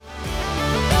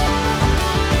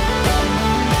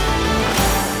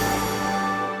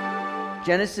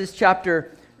Genesis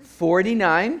chapter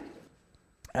 49.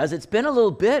 As it's been a little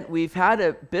bit, we've had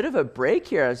a bit of a break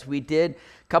here as we did a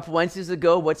couple Wednesdays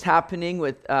ago, what's happening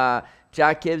with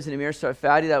Jack Gibbs and Amir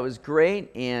Sarfati. That was great.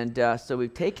 And so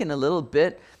we've taken a little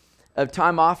bit of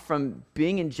time off from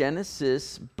being in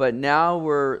Genesis, but now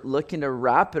we're looking to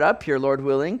wrap it up here, Lord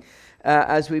willing,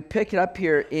 as we pick it up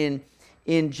here in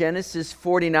Genesis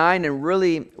 49. And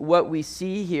really what we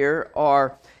see here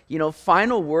are,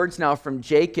 final words now from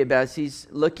Jacob as he's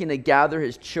looking to gather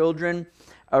his children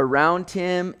around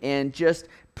him and just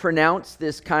pronounce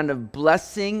this kind of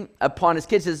blessing upon his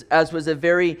kids, as was a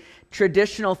very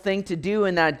traditional thing to do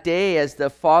in that day, as the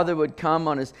father would come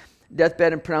on his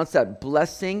deathbed and pronounce that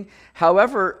blessing.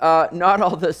 However, not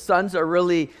all the sons are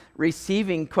really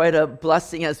receiving quite a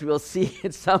blessing, as we'll see.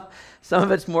 Some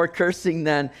of it's more cursing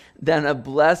than a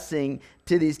blessing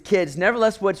to these kids.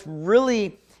 Nevertheless, what's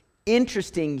really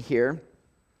interesting here,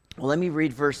 well, let me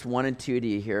read verse 1 and 2 to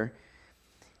you here.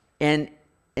 And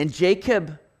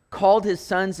Jacob called his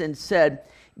sons and said,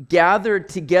 "Gather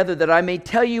together that I may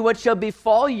tell you what shall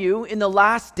befall you in the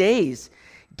last days.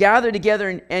 Gather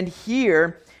together and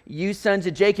hear, you sons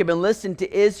of Jacob, and listen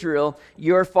to Israel,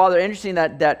 your father." Interesting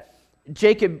that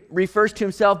Jacob refers to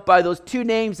himself by those two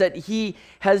names that he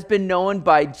has been known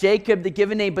by. Jacob, the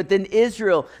given name, but then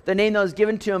Israel, the name that was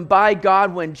given to him by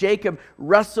God when Jacob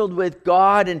wrestled with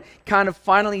God and kind of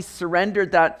finally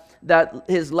surrendered that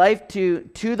his life to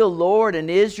the Lord. And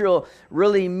Israel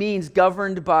really means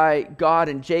governed by God.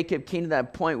 And Jacob came to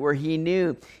that point where he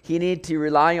knew he needed to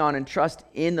rely on and trust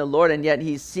in the Lord. And yet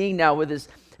he's seeing now with his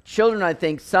children, I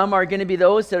think, some are going to be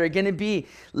those that are going to be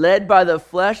led by the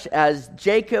flesh as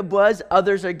Jacob was.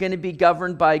 Others are going to be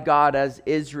governed by God as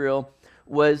Israel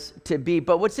was to be.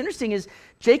 But what's interesting is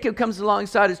Jacob comes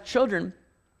alongside his children.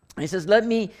 He says, "Let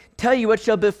me tell you what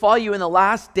shall befall you in the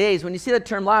last days." When you see the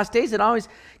term last days, it always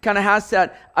kind of has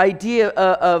that idea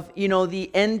of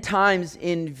the end times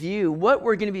in view. What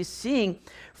we're going to be seeing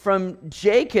from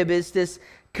Jacob is this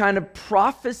kind of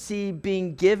prophecy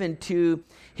being given to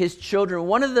his children.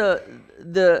 One of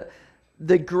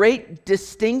the great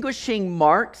distinguishing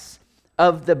marks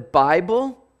of the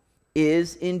Bible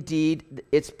is indeed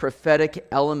its prophetic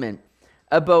element.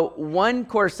 About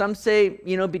 1/4, some say,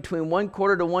 between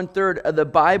 1/4 to 1/3 of the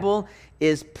Bible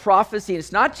is prophecy. And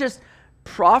it's not just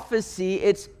prophecy,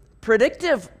 it's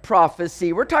predictive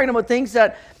prophecy. We're talking about things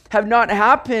that have not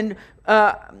happened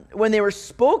when they were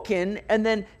spoken and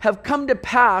then have come to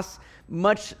pass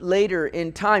much later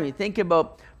in time. You think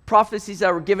about prophecies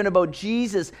that were given about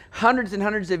Jesus hundreds and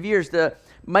hundreds of years. The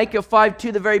Micah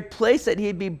 5:2, the very place that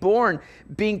he'd be born,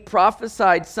 being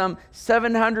prophesied some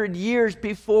 700 years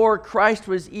before Christ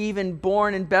was even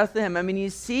born in Bethlehem. I mean, you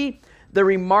see the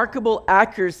remarkable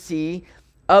accuracy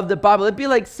of the Bible. It'd be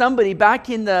like somebody back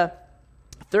in the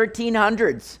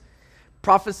 1300s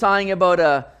prophesying about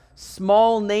a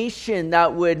small nation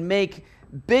that would make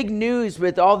big news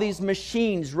with all these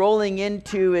machines rolling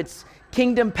into its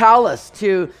kingdom palace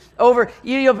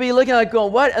you'll be looking like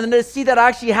going, what? And then to see that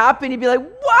actually happen, you'd be like,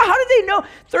 wow, how did they know?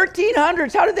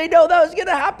 1300s, how did they know that was going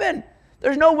to happen?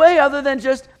 There's no way other than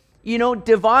just,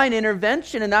 divine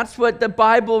intervention. And that's what the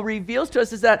Bible reveals to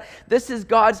us, is that this is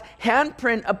God's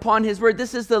handprint upon his word.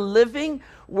 This is the living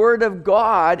word of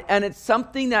God, and it's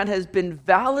something that has been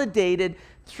validated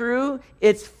through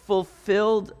its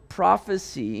fulfilled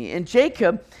prophecy. And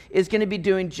Jacob is going to be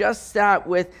doing just that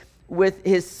with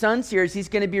his sons here, as he's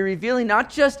going to be revealing not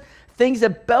just things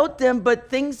about them, but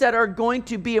things that are going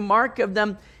to be a mark of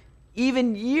them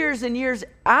even years and years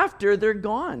after they're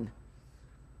gone.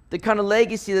 The kind of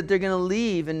legacy that they're going to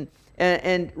leave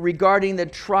and regarding the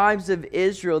tribes of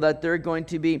Israel that they're going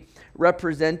to be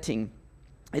representing.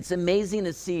 It's amazing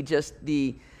to see just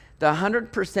the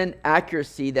 100%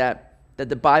 accuracy that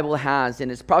the Bible has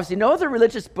in its prophecy. No other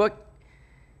religious book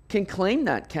can claim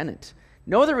that, can it?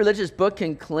 No other religious book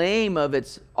can claim of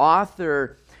its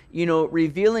author,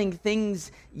 revealing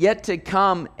things yet to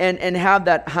come and have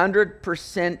that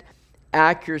 100%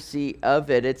 accuracy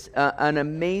of it. It's an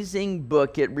amazing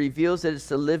book. It reveals that it's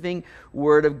the living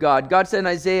word of God. God said in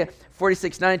Isaiah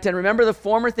 46:9-10, "Remember the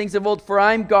former things of old, for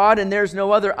I am God and there's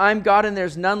no other. I'm God and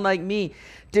there's none like me,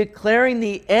 declaring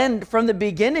the end from the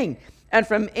beginning and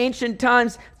from ancient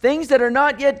times, things that are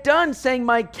not yet done, saying,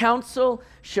 my counsel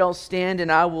shall stand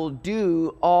and I will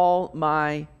do all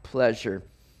my pleasure."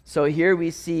 So here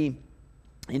we see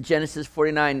in Genesis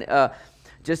 49,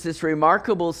 just this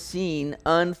remarkable scene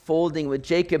unfolding with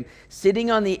Jacob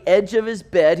sitting on the edge of his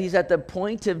bed. He's at the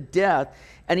point of death,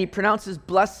 and he pronounces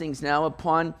blessings now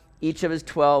upon each of his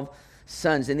 12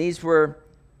 sons. And these were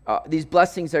these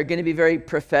blessings are going to be very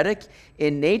prophetic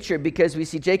in nature, because we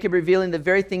see Jacob revealing the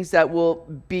very things that will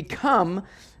become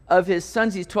of his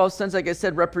sons. These 12 sons, like I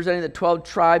said, representing the 12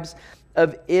 tribes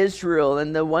of Israel,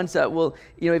 and the ones that will,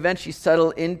 eventually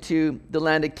settle into the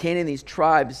land of Canaan, these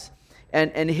tribes.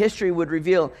 And history would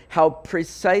reveal how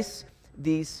precise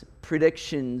these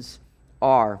predictions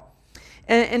are.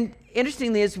 And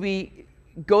interestingly, as we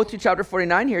go through chapter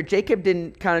 49 here, Jacob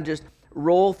didn't kind of just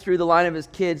roll through the line of his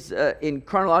kids in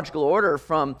chronological order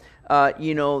from,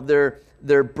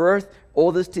 their birth,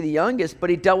 oldest to the youngest, but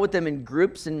he dealt with them in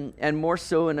groups and more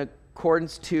so in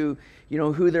accordance to,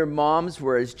 who their moms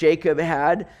were. As Jacob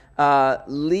had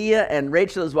Leah and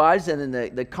Rachel as wives, and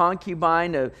then the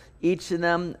concubine of each of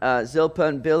them, Zilpah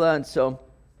and Bilhah. And so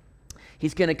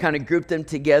he's going to kind of group them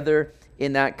together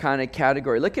in that kind of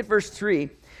category. Look at verse 3.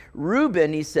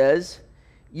 Reuben, he says,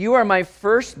 "You are my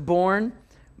firstborn,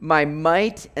 my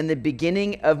might, and the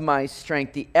beginning of my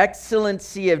strength, the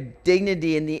excellency of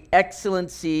dignity and the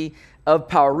excellency of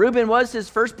power." Reuben was his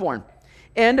firstborn.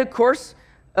 And of course,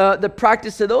 the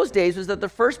practice of those days was that the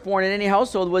firstborn in any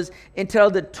household was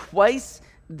entitled to twice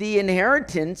the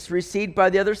inheritance received by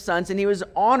the other sons, and he was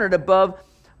honored above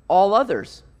all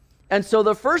others. And so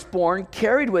the firstborn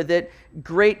carried with it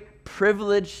great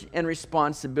privilege and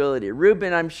responsibility.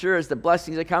 Reuben, I'm sure, as the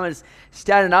blessings are coming, is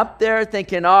standing up there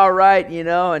thinking, all right,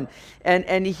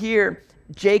 and here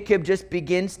Jacob just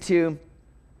begins to,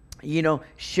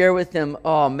 share with them,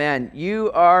 oh man,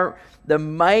 you are the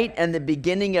might and the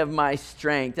beginning of my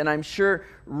strength. And I'm sure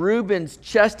Reuben's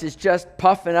chest is just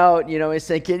puffing out, he's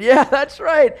thinking, yeah, that's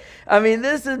right. I mean,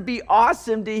 this would be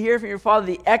awesome to hear from your father,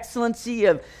 the excellency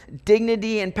of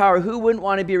dignity and power. Who wouldn't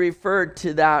want to be referred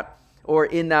to that or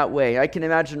in that way? I can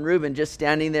imagine Reuben just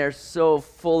standing there so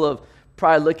full of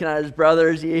pride, looking at his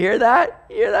brothers. You hear that?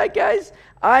 You hear that, guys?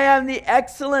 I am the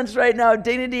excellence right now,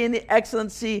 dignity and the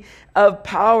excellency of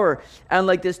power. And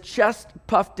like this chest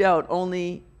puffed out,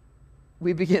 only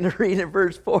we begin to read in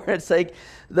verse 4. It's like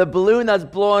the balloon that's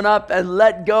blown up and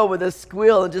let go with a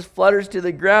squeal and just flutters to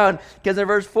the ground. Because in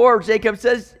verse 4, Jacob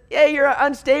says, hey, you're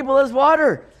unstable as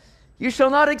water. You shall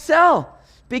not excel.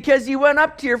 Because you went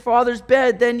up to your father's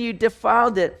bed, then you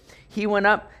defiled it. He went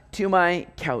up to my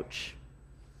couch.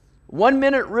 1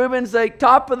 minute, Reuben's like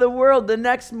top of the world. The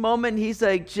next moment, he's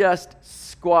like just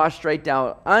squashed right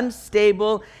down.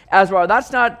 Unstable as water.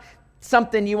 That's not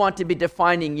something you want to be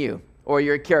defining you or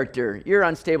your character. You're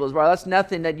unstable as water. That's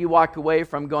nothing that you walk away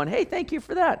from going, hey, thank you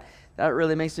for that. That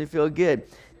really makes me feel good.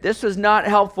 This was not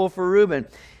helpful for Reuben.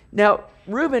 Now,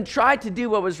 Reuben tried to do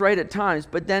what was right at times,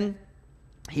 but then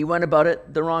he went about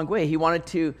it the wrong way. He wanted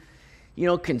to,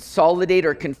 consolidate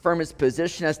or confirm his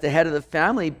position as the head of the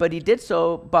family, but he did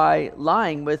so by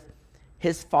lying with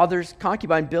his father's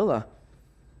concubine, Bilhah.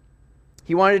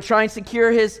 He wanted to try and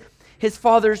secure his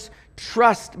father's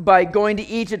trust by going to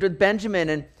Egypt with Benjamin.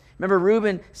 And remember,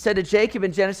 Reuben said to Jacob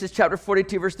in Genesis chapter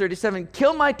 42, verse 37,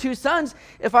 kill my 2 sons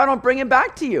if I don't bring him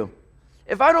back to you.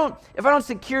 If I don't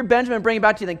secure Benjamin and bring him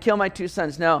back to you, then kill my 2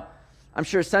 sons. Now, I'm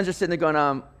sure his sons are sitting there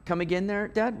going, come again there,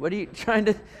 Dad? What are you trying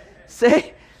to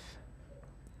say?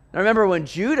 I remember when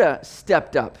Judah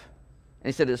stepped up and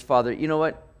he said to his father, you know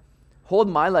what? Hold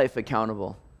my life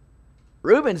accountable.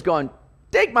 Reuben's going,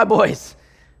 take my boys.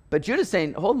 But Judah's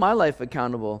saying, hold my life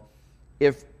accountable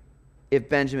if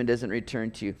Benjamin doesn't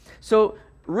return to you. So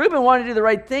Reuben wanted to do the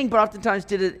right thing, but oftentimes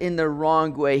did it in the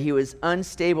wrong way. He was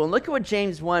unstable. And look at what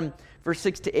James 1, verse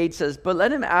 6 to 8 says. But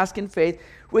let him ask in faith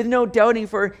with no doubting,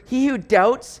 for he who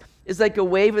doubts is like a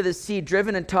wave of the sea,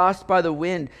 driven and tossed by the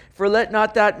wind. For let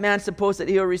not that man suppose that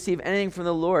he will receive anything from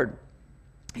the Lord.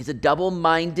 He's a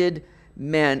double-minded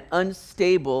man,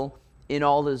 unstable in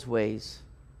all his ways.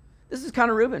 This is kind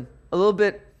of Reuben, a little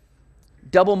bit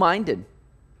double-minded,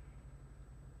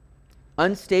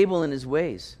 unstable in his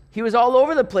ways. He was all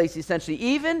over the place, essentially.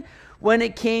 Even when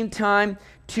it came time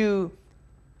to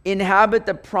inhabit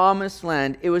the promised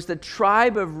land, it was the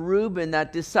tribe of Reuben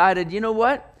that decided, you know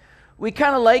what? We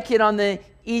kind of like it on the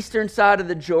eastern side of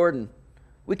the Jordan.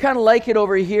 We kind of like it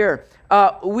over here.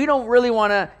 We don't really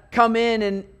want to come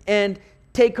in and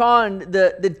take on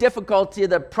the difficulty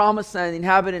of the promised land, the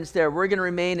inhabitants there. We're going to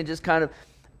remain in just kind of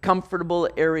comfortable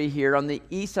area here on the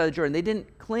east side of the Jordan. They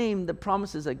didn't claim the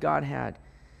promises that God had.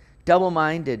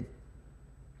 Double-minded.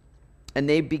 And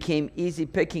they became easy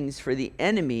pickings for the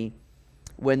enemy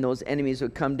when those enemies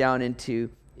would come down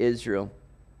into Israel.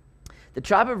 The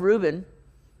tribe of Reuben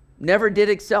never did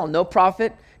excel. No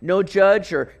prophet, no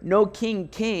judge, or no king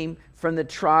came from the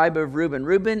tribe of Reuben.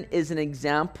 Reuben is an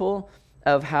example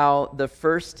of how the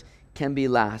first can be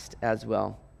last as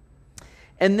well.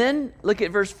 And then look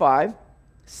at verse 5.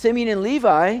 Simeon and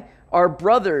Levi are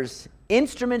brothers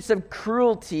Instruments of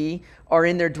cruelty are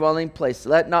in their dwelling place.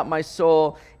 Let not my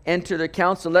soul enter their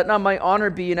council. Let not my honor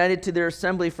be united to their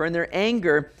assembly. For in their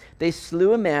anger they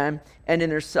slew a man, and in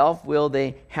their self-will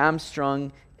they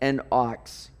hamstrung an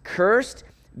ox. Cursed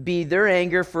be their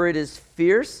anger, for it is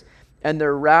fierce, and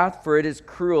their wrath, for it is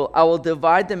cruel. I will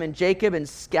divide them in Jacob and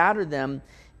scatter them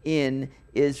in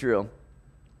Israel.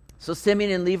 So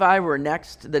Simeon and Levi were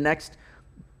the next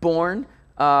born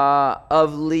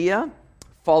of Leah,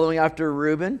 following after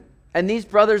Reuben. And these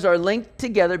brothers are linked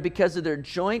together because of their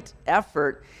joint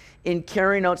effort in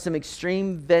carrying out some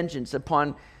extreme vengeance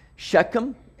upon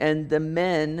Shechem and the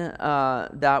men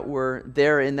that were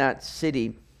there in that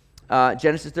city.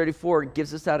 Genesis 34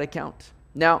 gives us that account.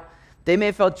 Now, they may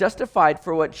have felt justified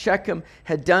for what Shechem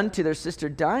had done to their sister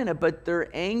Dinah, but their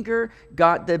anger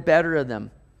got the better of them.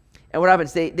 And what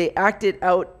happens? They acted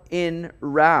out in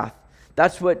wrath.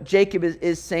 That's what Jacob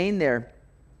is saying there.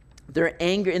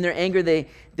 In their anger,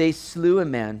 they slew a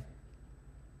man.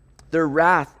 Their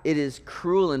wrath, it is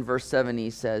cruel in verse 7, he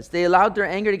says. They allowed their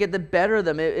anger to get the better of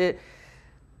them.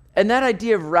 And that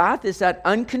idea of wrath is that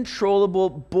uncontrollable,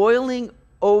 boiling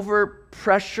over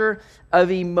pressure of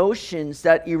emotions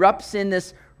that erupts in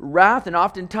this wrath and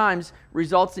oftentimes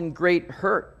results in great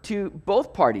hurt to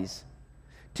both parties.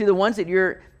 To the ones that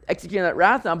you're executing that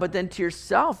wrath on, but then to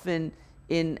yourself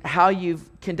in how you've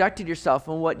conducted yourself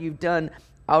and what you've done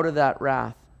out of that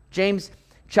wrath. James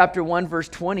chapter 1 verse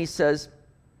 20 says,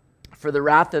 "For the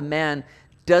wrath of man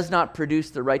does not produce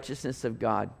the righteousness of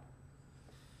God."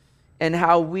 And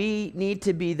how we need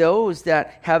to be those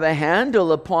that have a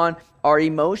handle upon our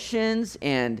emotions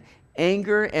and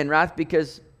anger and wrath,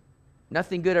 because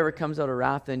nothing good ever comes out of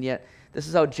wrath. And yet this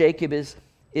is how Jacob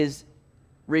is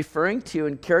referring to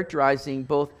and characterizing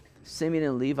both Simeon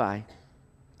and Levi.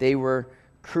 They were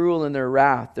cruel in their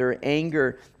wrath. Their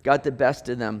anger got the best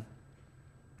of them.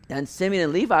 And Simeon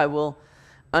and Levi will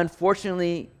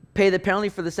unfortunately pay the penalty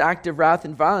for this act of wrath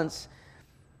and violence.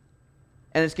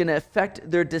 And it's going to affect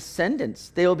their descendants.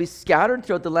 They will be scattered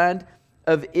throughout the land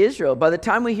of Israel. By the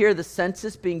time we hear the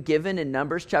census being given in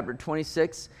Numbers chapter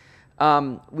 26,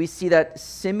 we see that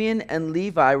Simeon and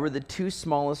Levi were the two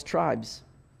smallest tribes.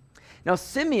 Now,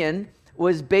 Simeon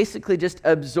was basically just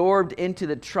absorbed into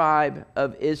the tribe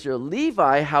of Israel.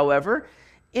 Levi, however,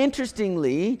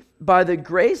 interestingly, by the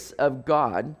grace of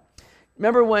God,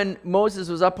 remember when Moses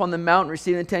was up on the mountain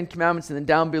receiving the 10 Commandments, and then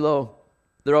down below,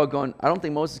 they're all going, "I don't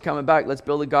think Moses is coming back. Let's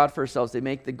build a god for ourselves." They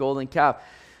make the golden calf.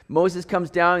 Moses comes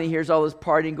down, and he hears all this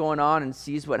partying going on and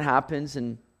sees what happens.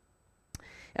 And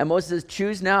Moses says,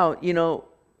 "Choose now,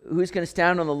 who's going to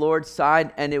stand on the Lord's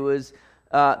side." And it was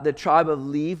the tribe of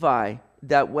Levi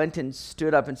that went and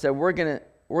stood up and said, we're going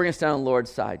to stand on the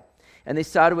Lord's side. And they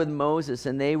sided with Moses,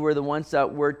 and they were the ones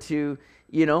that were to,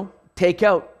 take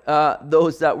out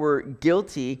those that were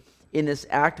guilty in this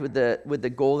act with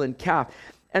the golden calf.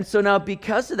 And so now,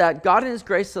 because of that, God in his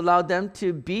grace allowed them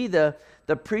to be the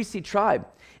priestly tribe.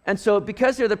 And so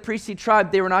because they're the priestly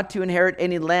tribe, they were not to inherit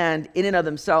any land in and of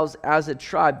themselves as a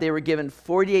tribe. They were given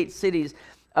 48 cities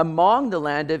among the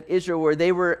land of Israel, where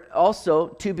they were also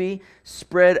to be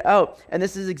spread out. And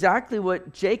this is exactly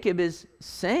what Jacob is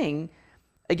saying,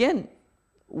 again,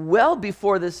 well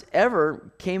before this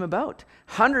ever came about.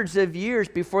 Hundreds of years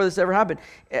before this ever happened.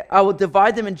 "I will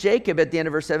divide them in Jacob," at the end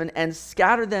of verse 7, "and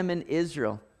scatter them in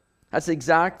Israel." That's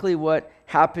exactly what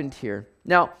happened here.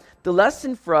 Now, the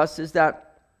lesson for us is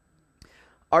that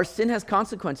our sin has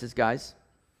consequences, guys.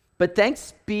 But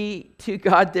thanks be to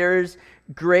God, there is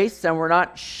grace, and we're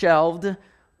not shelved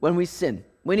when we sin.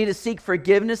 We need to seek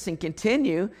forgiveness and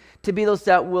continue to be those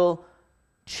that will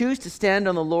choose to stand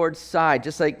on the Lord's side,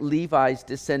 just like Levi's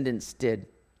descendants did.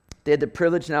 They had the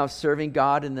privilege now of serving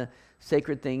God in the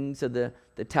sacred things of the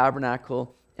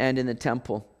tabernacle and in the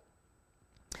temple.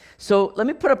 So let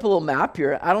me put up a little map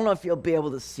here. I don't know if you'll be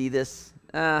able to see this.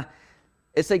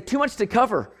 It's like too much to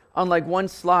cover on like one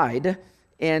slide.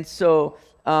 And so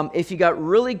if you got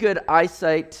really good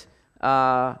eyesight,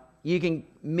 you can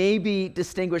maybe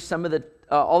distinguish some of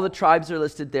all the tribes are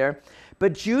listed there.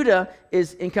 But Judah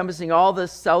is encompassing all the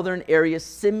southern area.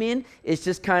 Simeon is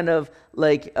just kind of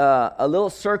like a little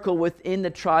circle within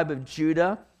the tribe of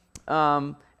Judah.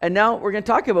 And now we're going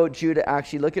to talk about Judah,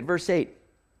 actually. Look at verse 8.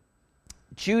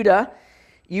 "Judah,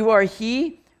 you are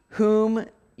he whom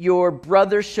your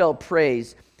brother shall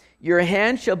praise. Your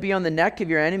hand shall be on the neck of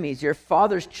your enemies. Your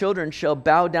father's children shall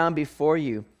bow down before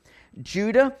you.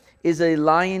 Judah is a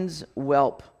lion's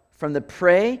whelp. From the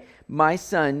prey, my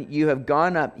son, you have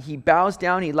gone up. He bows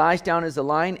down, he lies down as a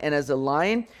lion, and as a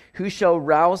lion, who shall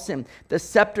rouse him? The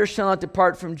scepter shall not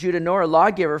depart from Judah, nor a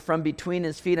lawgiver from between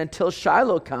his feet, until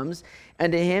Shiloh comes,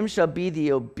 and to him shall be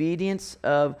the obedience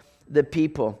of the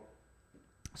people.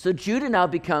 So Judah now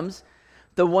becomes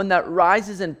the one that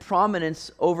rises in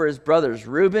prominence over his brothers.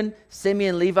 Reuben,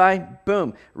 Simeon, Levi,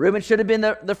 boom. Reuben should have been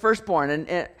the firstborn,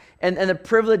 and the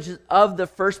privilege of the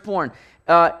firstborn.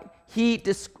 He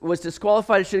was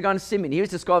disqualified, should have gone to Simeon. He was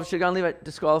disqualified, should have gone to Levi,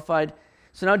 disqualified.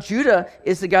 So now Judah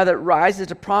is the guy that rises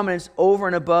to prominence over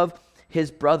and above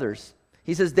his brothers.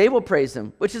 He says they will praise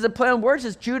him, which is a play on words,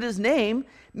 as Judah's name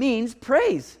means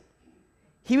praise.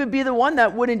 He would be the one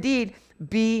that would indeed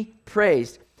be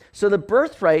praised. So the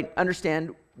birthright,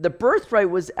 understand, the birthright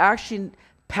was actually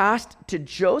passed to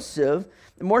Joseph,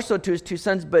 more so to his two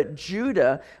sons, but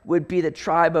Judah would be the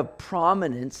tribe of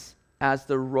prominence as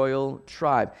the royal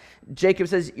tribe. Jacob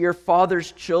says, your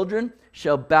father's children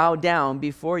shall bow down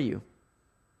before you.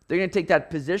 They're going to take that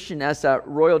position as a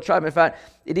royal tribe. In fact,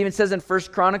 it even says in 1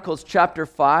 Chronicles chapter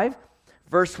 5,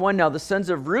 verse 1, now the sons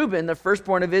of Reuben, the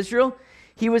firstborn of Israel,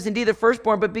 he was indeed the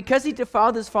firstborn, but because he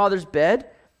defiled his father's bed,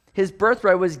 his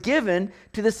birthright was given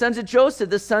to the sons of Joseph,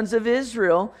 the sons of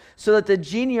Israel, so that the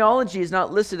genealogy is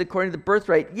not listed according to the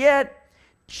birthright. Yet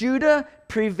Judah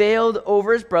prevailed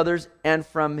over his brothers, and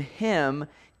from him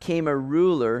came a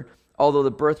ruler, although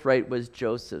the birthright was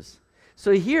Joseph's.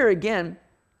 So here again,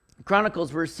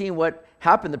 Chronicles, we're seeing what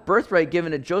happened. The birthright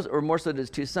given to Joseph, or more so to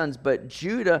his two sons, but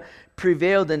Judah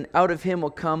prevailed, and out of him will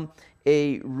come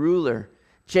a ruler.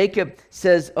 Jacob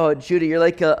says, oh, Judah, you're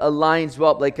like a lion's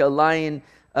whelp, like a lion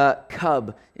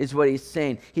cub, is what he's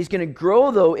saying. He's going to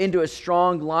grow, though, into a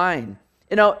strong lion.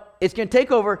 You know, it's going to take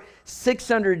over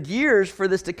 600 years for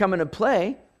this to come into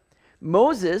play.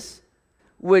 Moses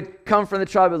would come from the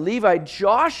tribe of Levi.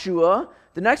 Joshua,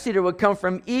 the next leader, would come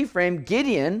from Ephraim.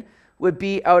 Gideon would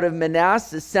be out of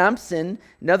Manasseh. Samson,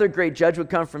 another great judge, would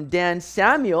come from Dan.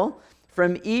 Samuel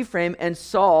from Ephraim, and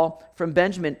Saul from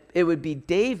Benjamin. It would be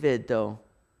David, though,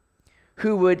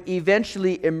 who would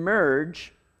eventually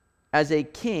emerge as a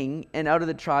king and out of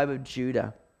the tribe of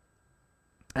Judah.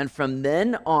 And from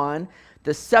then on,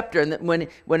 the scepter, and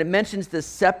when it mentions the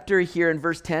scepter here in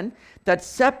verse 10, that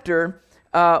scepter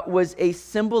was a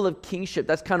symbol of kingship.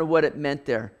 That's kind of what it meant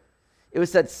there. It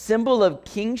was that symbol of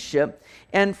kingship.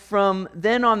 And from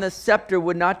then on, the scepter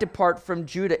would not depart from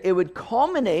Judah. It would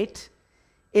culminate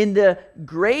in the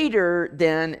greater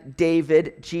than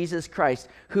David, Jesus Christ,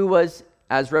 who was,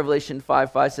 as Revelation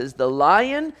 5:5 says, the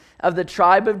Lion of the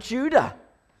tribe of Judah,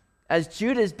 as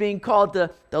Judah is being called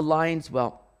the lion's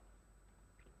whelp,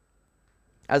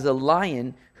 as a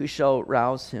lion who shall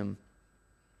rouse him.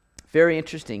 Very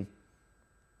interesting.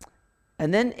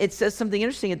 And then it says something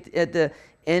interesting at the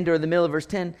end or the middle of verse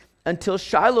 10, until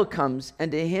Shiloh comes,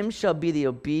 and to him shall be the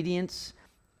obedience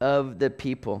of the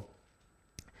people.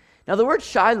 Now the word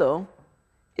Shiloh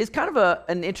is kind of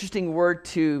an interesting word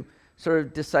to sort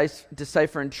of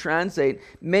decipher and translate.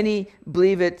 Many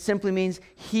believe it simply means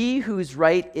he whose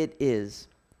right it is.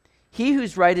 He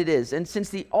whose right it is. And since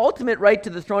the ultimate right to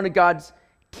the throne of God's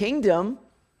kingdom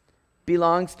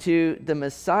belongs to the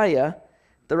Messiah,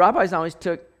 the rabbis always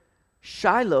took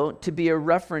Shiloh to be a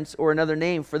reference or another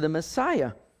name for the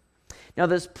Messiah. Now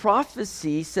this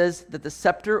prophecy says that the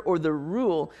scepter or the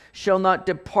rule shall not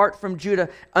depart from Judah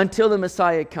until the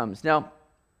Messiah comes. Now,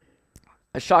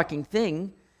 a shocking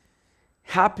thing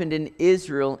happened in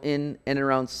Israel in and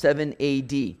around 7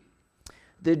 AD.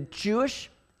 The Jewish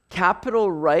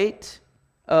capital right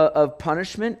of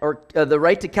punishment, or the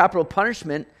right to capital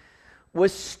punishment,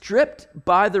 was stripped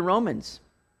by the Romans.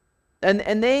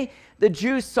 And the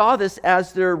Jews saw this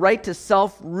as their right to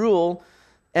self-rule,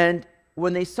 and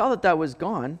when they saw that was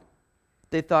gone,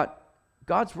 they thought,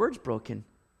 God's word's broken.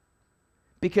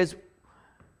 Because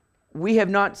we have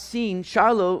not seen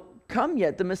Shiloh come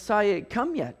yet, the Messiah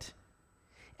come yet.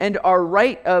 And our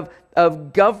right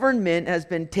of government has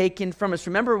been taken from us.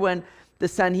 Remember when the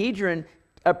Sanhedrin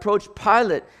approached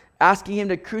Pilate, asking him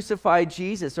to crucify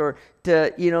Jesus or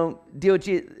to, deal with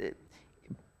Jesus.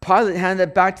 Pilate handed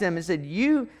it back to them and said,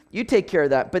 you take care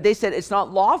of that. But they said, it's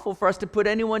not lawful for us to put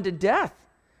anyone to death,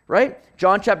 right?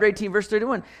 John chapter 18, verse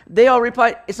 31. They all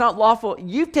replied, it's not lawful.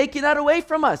 You've taken that away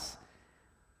from us.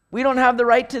 We don't have the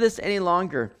right to this any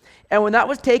longer. And when that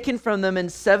was taken from them in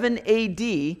 7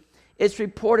 AD, it's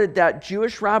reported that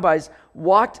Jewish rabbis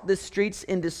walked the streets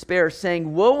in despair,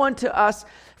 saying, woe unto us,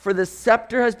 for the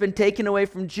scepter has been taken away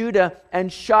from Judah,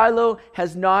 and Shiloh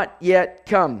has not yet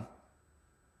come.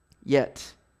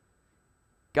 Yet,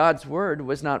 God's word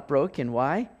was not broken.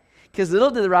 Why? Because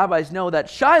little did the rabbis know that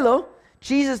Shiloh,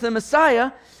 Jesus the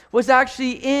Messiah was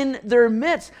actually in their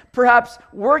midst, perhaps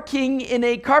working in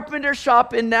a carpenter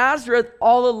shop in Nazareth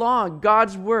all along.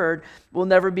 God's word will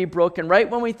never be broken. Right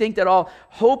when we think that all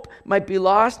hope might be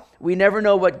lost, we never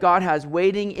know what God has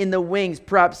waiting in the wings,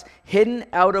 perhaps hidden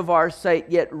out of our sight,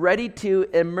 yet ready to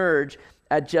emerge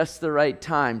at just the right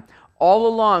time. All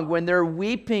along, when they're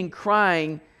weeping,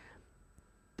 crying,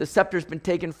 the scepter's been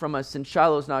taken from us and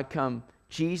Shiloh's not come,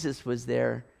 Jesus was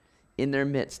there in their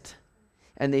midst.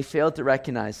 And they failed to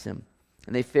recognize him.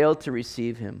 And they failed to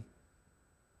receive him.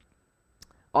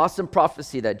 Awesome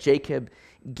prophecy that Jacob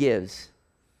gives.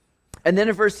 And then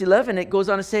in verse 11, it goes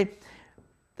on to say,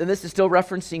 and this is still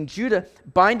referencing Judah,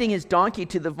 binding his donkey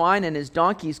to the vine and his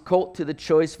donkey's colt to the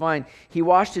choice vine. He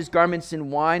washed his garments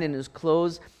in wine and his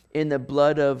clothes in the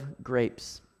blood of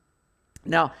grapes.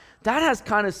 Now, that has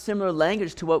kind of similar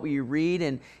language to what we read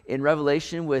in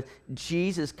Revelation with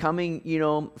Jesus coming,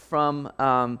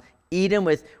 from Edom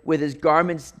with his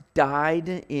garments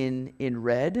dyed in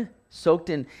red, soaked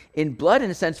in blood, in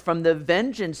a sense, from the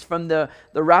vengeance, from the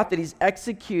wrath that he's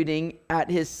executing at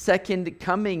his second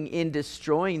coming in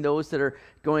destroying those that are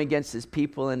going against his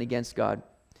people and against God.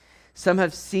 Some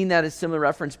have seen that as similar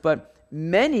reference, but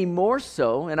many more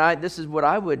so, and this is what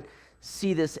I would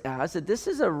see this as, that this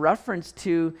is a reference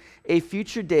to a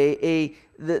future day,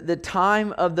 the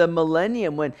time of the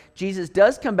millennium when Jesus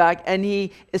does come back and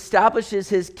he establishes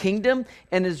his kingdom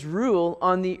and his rule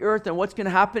on the earth. And what's going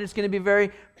to happen? It's going to be a very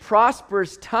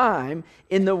prosperous time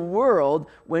in the world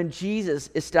when Jesus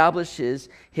establishes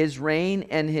his reign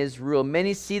and his rule.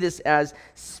 Many see this as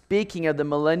speaking of the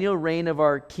millennial reign of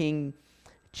our King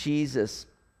Jesus.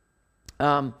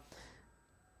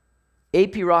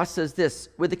 A.P. Ross says this: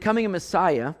 with the coming of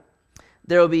Messiah,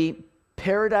 there will be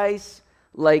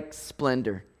paradise-like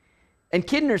splendor. And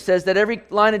Kidner says that every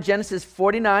line of Genesis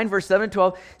 49, verse 7 and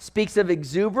 12, speaks of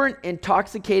exuberant,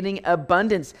 intoxicating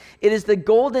abundance. It is the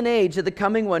golden age of the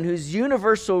coming one whose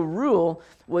universal rule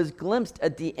was glimpsed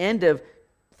at the end of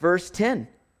verse 10.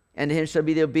 And to him shall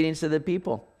be the obedience of the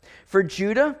people. For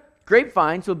Judah,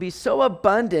 grapevines will be so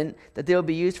abundant that they will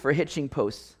be used for hitching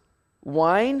posts.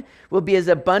 Wine will be as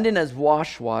abundant as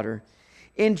wash water.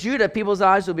 In Judah, people's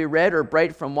eyes will be red or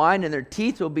bright from wine, and their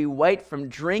teeth will be white from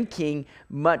drinking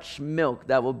much milk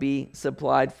that will be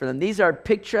supplied for them. These are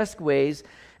picturesque ways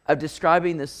of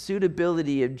describing the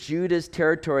suitability of Judah's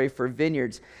territory for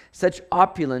vineyards. Such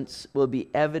opulence will be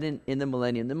evident in the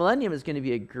millennium. The millennium is going to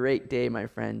be a great day, my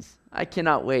friends. I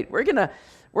cannot wait. We're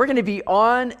going to be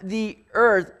on the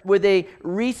earth with a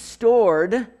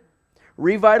restored,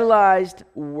 revitalized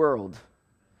world.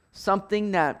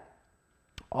 Something that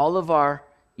all of our,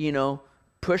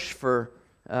 push for,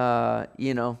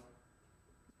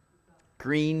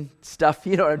 green stuff,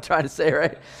 you know what I'm trying to say,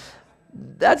 right?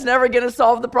 That's never going to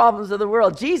solve the problems of the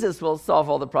world. Jesus will solve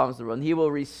all the problems of the world, and he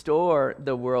will restore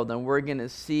the world, and we're going to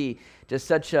see just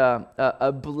such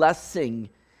a blessing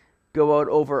go out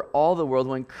over all the world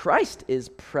when Christ is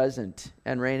present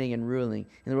and reigning and ruling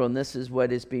in the world. And this is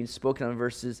what is being spoken of in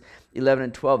verses 11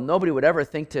 and 12. Nobody would ever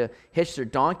think to hitch their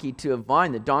donkey to a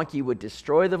vine. The donkey would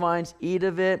destroy the vines, eat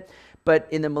of it. But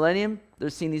in the millennium, they're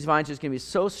seeing these vines just going to be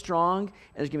so strong, and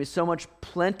there's going to be so much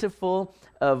plentiful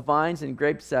of vines and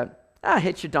grapes that,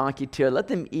 hitch your donkey to it. Let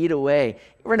them eat away.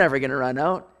 We're never going to run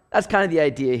out. That's kind of the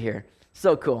idea here.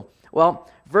 So cool. Well,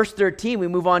 verse 13, we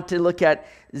move on to look at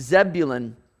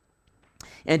Zebulun.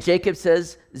 And Jacob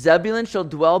says, Zebulun shall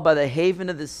dwell by the haven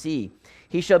of the sea.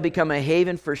 He shall become a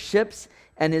haven for ships,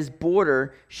 and his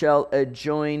border shall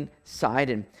adjoin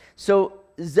Sidon. So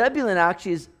Zebulun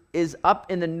actually is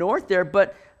up in the north there,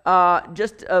 but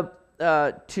just to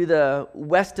the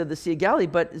west of the Sea of Galilee.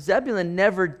 But Zebulun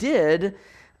never did,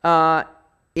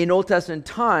 in Old Testament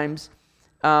times,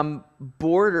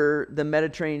 border the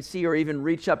Mediterranean Sea or even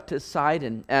reach up to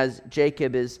Sidon, as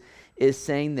Jacob is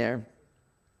saying there.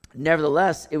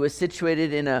 Nevertheless, it was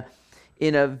situated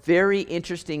in a very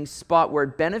interesting spot where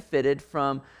it benefited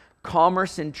from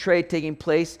commerce and trade taking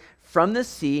place from the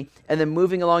sea and then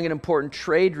moving along an important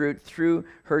trade route through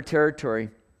her territory.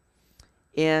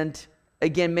 And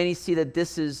again, many see that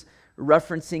this is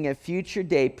referencing a future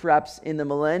day, perhaps in the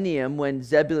millennium, when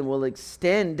Zebulun will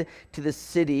extend to the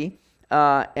city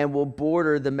and will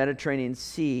border the Mediterranean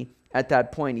Sea at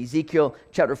that point. Ezekiel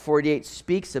chapter 48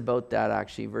 speaks about that,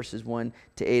 actually, verses 1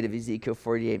 to 8 of Ezekiel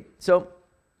 48. So,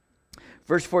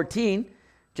 verse 14,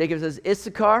 Jacob says,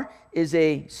 Issachar is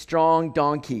a strong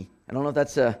donkey. I don't know if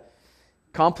that's a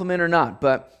compliment or not,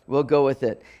 but we'll go with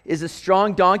it. Is a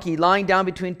strong donkey lying down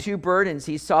between two burdens.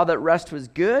 He saw that rest was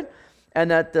good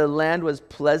and that the land was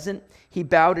pleasant. He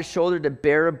bowed his shoulder to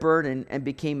bear a burden and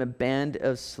became a band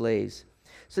of slaves.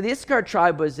 So the Issachar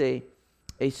tribe was a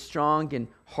a strong and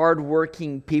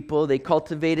hardworking people. They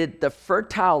cultivated the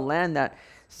fertile land that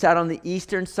sat on the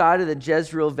eastern side of the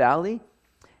Jezreel Valley.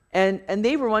 And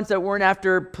they were ones that weren't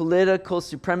after political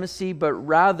supremacy, but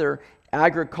rather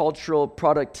agricultural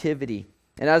productivity.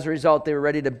 And as a result, they were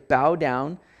ready to bow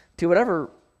down to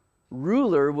whatever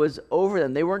ruler was over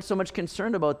them. They weren't so much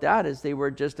concerned about that as they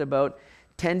were just about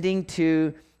tending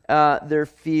to their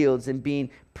fields and being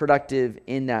productive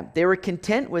in that. They were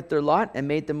content with their lot and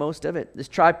made the most of it. This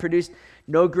tribe produced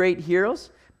no great heroes,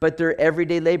 but their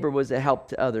everyday labor was a help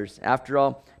to others. After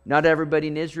all, not everybody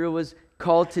in Israel was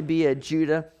called to be a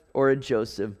Judah or a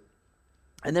Joseph.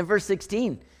 And then verse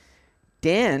 16,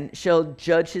 Dan shall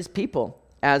judge his people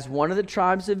as one of the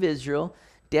tribes of Israel.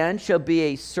 Dan shall be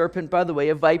a serpent by the way,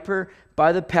 a viper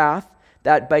by the path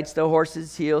that bites the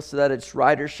horse's heel so that its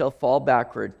rider shall fall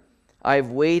backward. I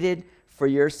have waited for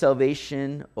your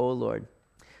salvation, O Lord.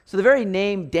 So the very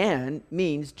name Dan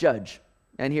means judge.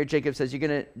 And here Jacob says, you're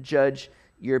going to judge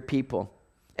your people.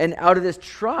 And out of this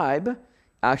tribe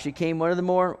actually came one of the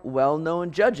more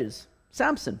well-known judges,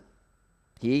 Samson.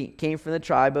 He came from the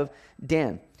tribe of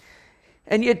Dan.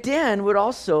 And yet Dan would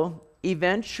also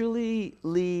eventually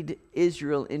lead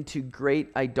Israel into great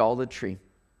idolatry.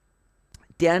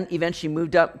 Dan eventually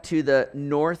moved up to the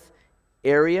north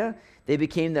area. They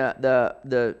became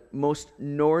the most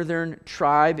northern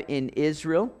tribe in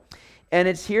Israel. And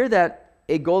it's here that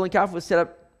a golden calf was set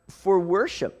up for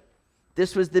worship.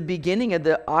 This was the beginning of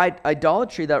the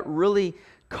idolatry that really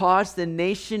caused the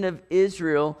nation of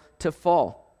Israel to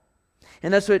fall.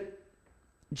 And that's what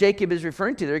Jacob is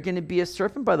referring to. They're going to be a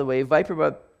serpent, by the way, a viper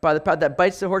by the path that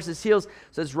bites the horse's heels,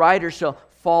 so its rider shall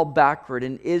fall backward.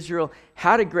 And Israel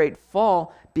had a great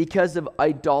fall because of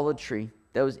idolatry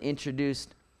that was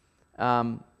introduced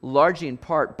largely in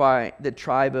part by the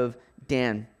tribe of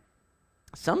Dan.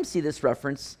 Some see this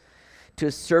reference to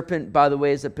a serpent, by the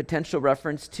way, as a potential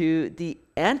reference to the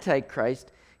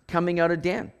Antichrist coming out of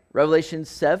Dan. Revelation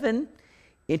 7,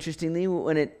 interestingly,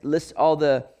 when it lists all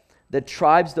the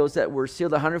tribes, those that were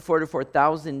sealed,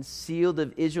 144,000 sealed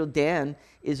of Israel, Dan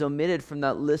is omitted from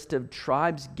that list of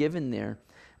tribes given there.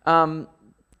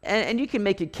 And you can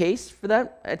make a case for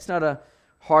that. It's not a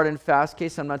hard and fast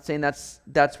case. I'm not saying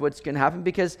that's what's going to happen,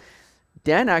 because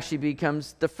Dan actually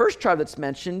becomes the first tribe that's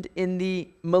mentioned in the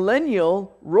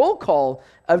millennial roll call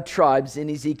of tribes in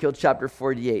Ezekiel chapter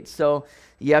 48. So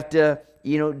you have to,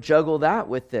 juggle that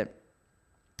with it.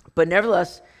 But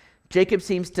nevertheless, Jacob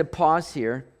seems to pause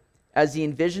here as he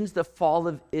envisions the fall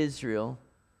of Israel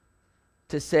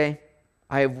to say,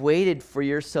 I have waited for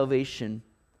your salvation,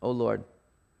 O Lord.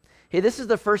 Hey, this is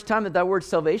the first time that word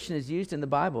salvation is used in the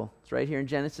Bible. It's right here in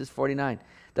Genesis 49.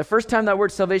 The first time that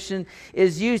word salvation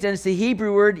is used, and it's the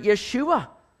Hebrew word Yeshua.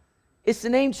 It's the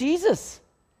name Jesus.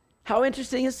 How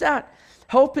interesting is that?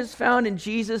 Hope is found in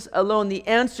Jesus alone. The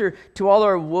answer to all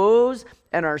our woes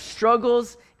and our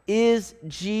struggles is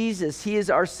Jesus. He is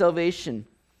our salvation.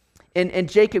 And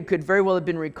Jacob could very well have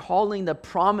been recalling the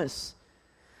promise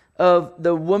of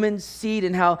the woman's seed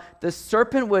and how the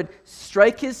serpent would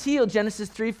strike his heel, Genesis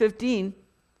 3:15,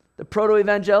 the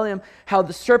proto-evangelium, how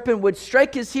the serpent would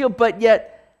strike his heel, but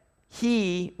yet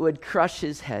he would crush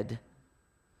his head.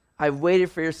 I've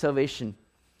waited for your salvation.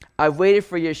 I've waited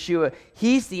for Yeshua.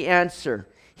 He's the answer.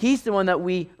 He's the one that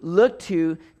we look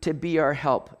to be our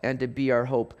help and to be our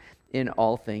hope in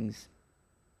all things.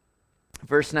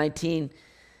 Verse 19,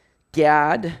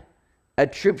 Gad, a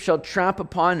troop shall tramp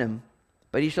upon him,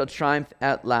 but he shall triumph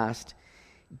at last.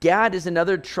 Gad is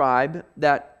another tribe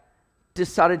that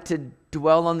decided to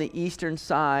dwell on the eastern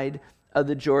side of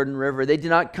the Jordan River. They did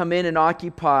not come in and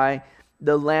occupy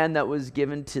the land that was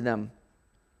given to them.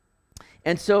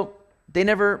 And so they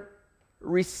never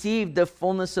received the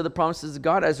fullness of the promises of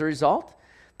God. As a result,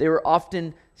 they were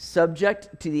often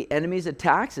subject to the enemy's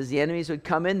attacks. As the enemies would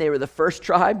come in, they were the first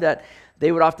tribe that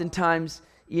they would oftentimes,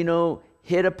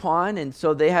 hit upon, and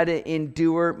so they had to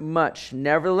endure much.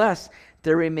 Nevertheless,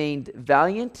 they remained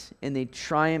valiant and they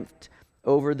triumphed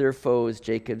over their foes,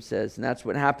 Jacob says. And that's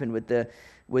what happened with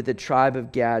the tribe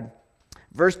of Gad.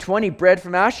 Verse 20, bread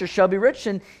from Asher shall be rich,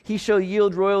 and he shall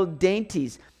yield royal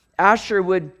dainties. Asher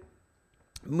would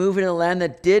move in a land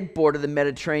that did border the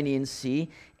Mediterranean Sea.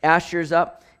 Asher's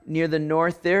up near the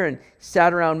north there and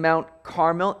sat around Mount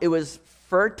Carmel. It was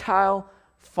fertile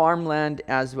farmland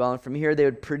as well. And from here they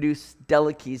would produce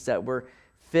delicacies that were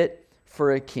fit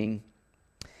for a king.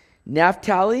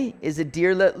 Naphtali is a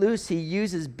deer let loose. He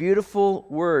uses beautiful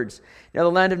words. Now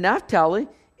the land of Naphtali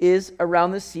is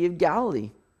around the Sea of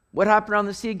Galilee. What happened around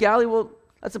the Sea of Galilee? Well,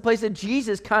 that's a place that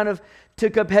Jesus kind of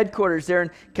took up headquarters there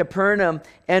in Capernaum,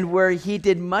 and where he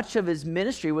did much of his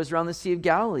ministry was around the Sea of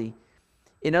Galilee.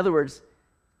 In other words,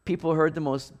 people heard the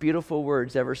most beautiful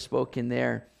words ever spoken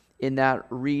there in that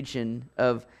region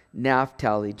of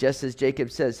Naphtali. Just as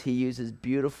Jacob says, he uses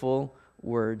beautiful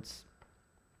words.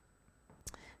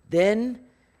 Then,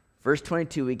 verse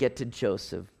 22, we get to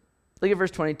Joseph. Look at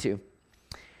verse 22.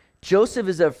 Joseph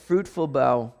is a fruitful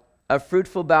bough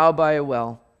by a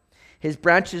well. His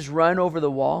branches run over the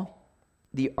wall.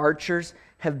 The archers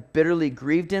have bitterly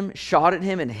grieved him, shot at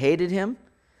him, and hated him.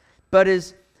 But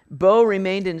his bow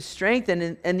remained in strength,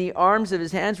 and the arms of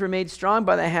his hands were made strong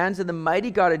by the hands of the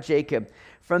mighty God of Jacob.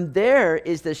 From there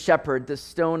is the shepherd, the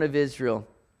stone of Israel.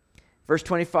 Verse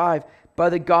 25, by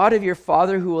the God of your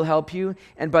father who will help you,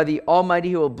 and by the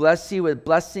Almighty who will bless you with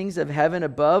blessings of heaven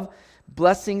above,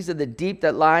 blessings of the deep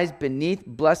that lies beneath,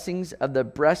 blessings of the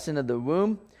breast and of the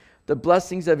womb. The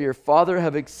blessings of your father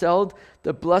have excelled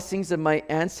the blessings of my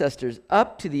ancestors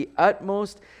up to the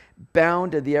utmost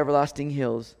bound of the everlasting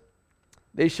hills.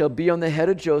 They shall be on the head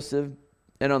of Joseph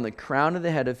and on the crown of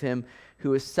the head of him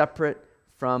who is separate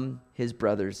from his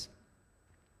brothers.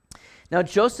 Now,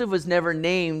 Joseph was never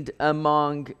named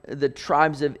among the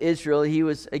tribes of Israel. He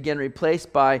was again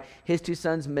replaced by his two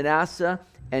sons, Manasseh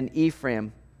and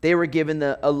Ephraim. They were given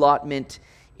the allotment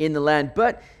in the land.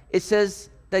 But it says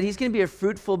that he's going to be a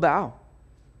fruitful bough.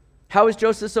 How is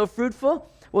Joseph so fruitful?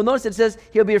 Well, notice it says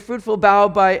he'll be a fruitful bough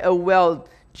by a well.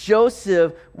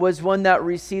 Joseph was one that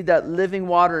received that living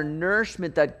water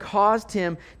nourishment that caused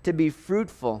him to be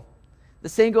fruitful. The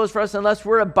same goes for us. Unless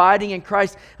we're abiding in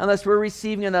Christ, unless we're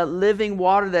receiving that living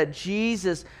water that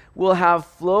Jesus will have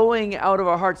flowing out of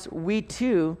our hearts, we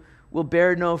too will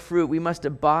bear no fruit. We must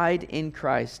abide in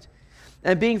Christ.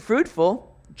 And being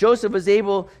fruitful, Joseph was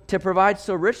able to provide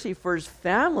so richly for his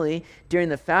family during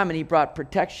the famine. He brought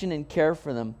protection and care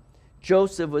for them.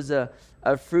 Joseph was a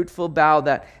fruitful bough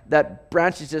that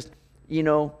branches just,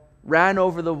 ran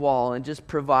over the wall and just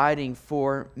providing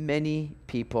for many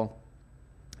people.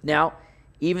 Now,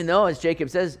 even though, as Jacob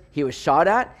says, he was shot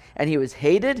at and he was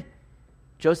hated,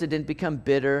 Joseph didn't become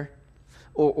bitter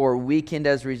or weakened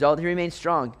as a result. He remained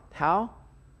strong. How?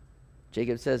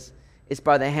 Jacob says, it's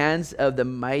by the hands of the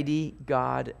mighty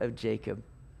God of Jacob.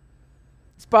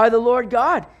 It's by the Lord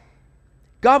God.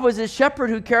 God was his shepherd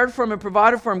who cared for him and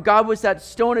provided for him. God was that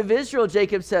stone of Israel,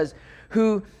 Jacob says,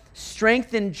 who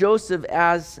strengthened Joseph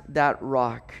as that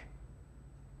rock.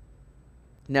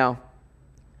 Now,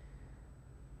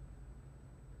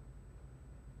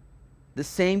 the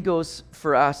same goes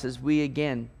for us as we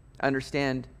again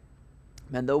understand,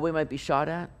 man, though we might be shot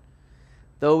at,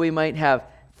 though we might have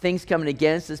things coming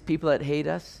against us, people that hate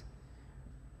us,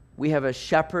 we have a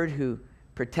shepherd who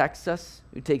protects us,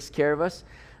 who takes care of us.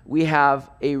 We have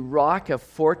a rock, a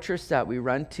fortress that we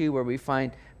run to where we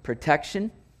find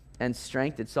protection and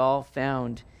strength. It's all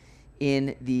found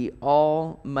in the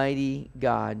Almighty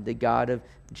God, the God of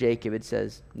Jacob, it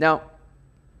says. Now,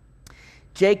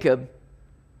 Jacob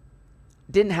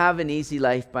didn't have an easy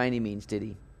life by any means, did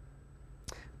he?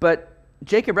 But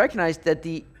Jacob recognized that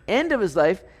the end of his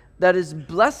life, that his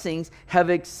blessings have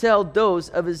excelled those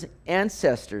of his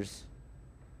ancestors.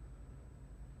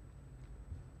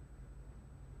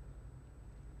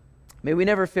 May we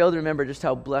never fail to remember just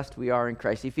how blessed we are in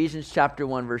Christ. Ephesians chapter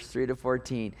 1, verse 3 to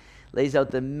 14 lays out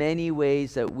the many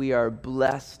ways that we are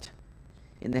blessed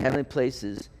in the heavenly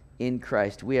places in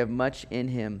Christ. We have much in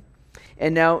him.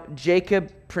 And now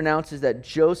Jacob pronounces that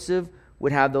Joseph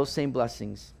would have those same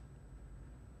blessings.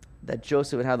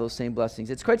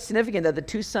 It's quite significant that the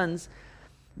two sons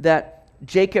that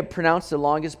Jacob pronounced the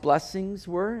longest blessings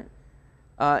were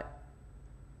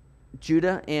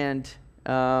Judah and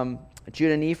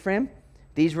Ephraim.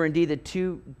 These were indeed the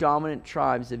two dominant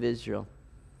tribes of Israel.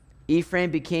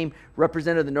 Ephraim became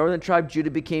representative of the northern tribe. Judah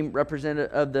became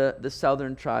representative of the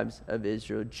southern tribes of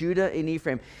Israel. Judah and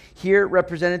Ephraim here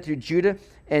represented through Judah,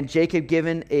 and Jacob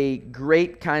given a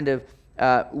great kind of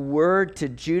word to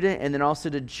Judah and then also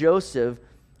to Joseph,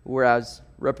 whereas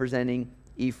representing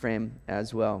Ephraim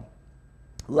as well.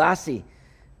 Lastly,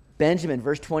 Benjamin,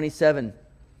 verse 27.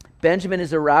 Benjamin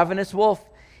is a ravenous wolf.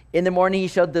 In the morning he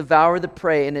shall devour the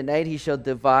prey, and at night he shall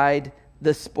divide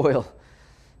the spoil.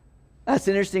 That's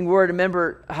an interesting word.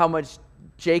 Remember how much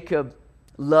Jacob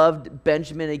loved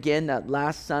Benjamin again, that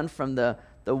last son from the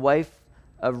wife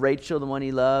of Rachel, the one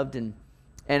he loved, and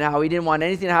how he didn't want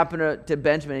anything to happen to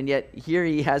Benjamin, and yet here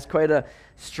he has quite a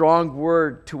strong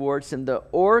word towards him. The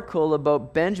oracle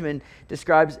about Benjamin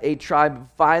describes a tribe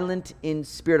violent in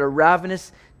spirit, a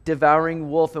ravenous, devouring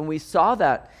wolf, and we saw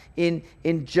that in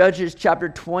Judges chapter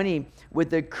 20 with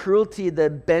the cruelty of the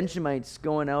Benjamites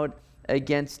going out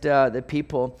against the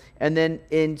people, and then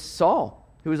in Saul,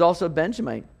 who was also a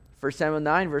Benjamite, 1 Samuel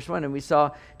 9 verse 1, and we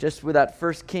saw just with that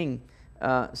first king,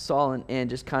 Saul and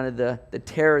just kind of the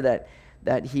terror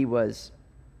that he was.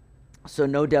 So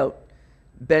no doubt,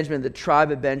 Benjamin, the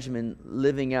tribe of Benjamin,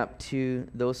 living up to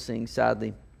those things,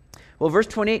 sadly. Well, verse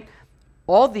 28,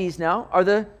 all these now are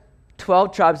the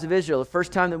 12 tribes of Israel. The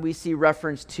first time that we see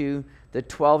reference to the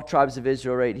 12 tribes of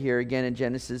Israel right here, again in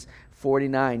Genesis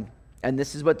 49. And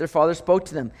this is what their father spoke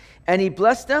to them. And he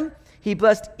blessed them. He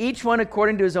blessed each one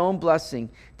according to his own blessing.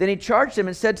 Then he charged them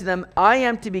and said to them, I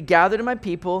am to be gathered to my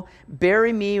people.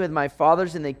 Bury me with my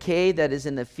fathers in the cave that is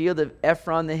in the field of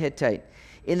Ephron the Hittite,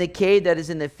 in the cave that is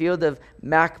in the field of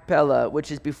Machpelah,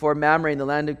 which is before Mamre in the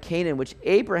land of Canaan, which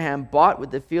Abraham bought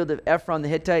with the field of Ephron the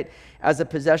Hittite as a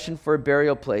possession for a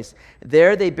burial place.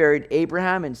 There they buried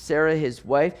Abraham and Sarah his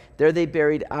wife. There they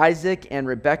buried Isaac and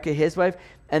Rebekah his wife.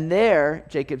 And there,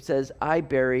 Jacob says, I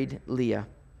buried Leah.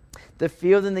 The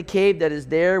field and the cave that is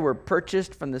there were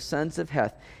purchased from the sons of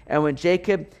Heth. And when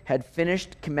Jacob had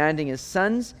finished commanding his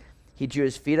sons, he drew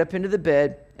his feet up into the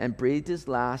bed and breathed his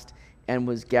last and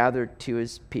was gathered to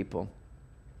his people.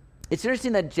 It's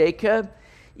interesting that Jacob,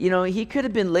 he could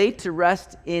have been laid to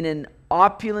rest in an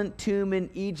opulent tomb in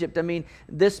Egypt. I mean,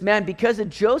 this man, because of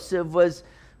Joseph, was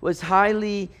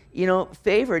highly,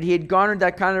 favored. He had garnered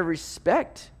that kind of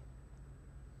respect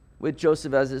with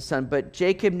Joseph as his son. But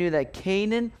Jacob knew that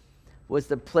Canaan was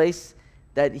the place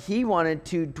that he wanted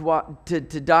to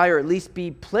die, or at least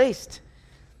be placed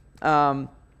there.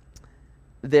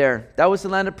 That was the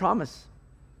land of promise.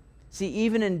 See,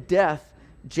 even in death,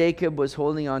 Jacob was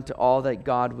holding on to all that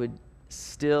God would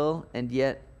still and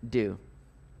yet do.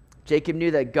 Jacob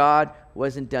knew that God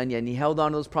wasn't done yet, and he held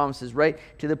on to those promises right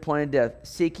to the point of death,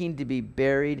 seeking to be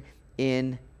buried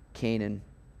in Canaan.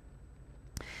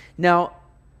 Now,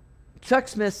 Chuck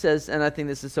Smith says, and I think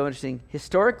this is so interesting,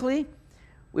 historically,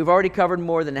 we've already covered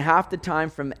more than half the time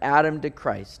from Adam to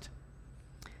Christ.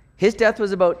 His death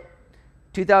was about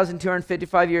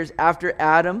 2,255 years after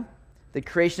Adam, the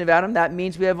creation of Adam. That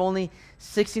means we have only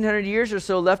 1,600 years or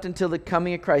so left until the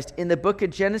coming of Christ. In the book of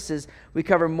Genesis, we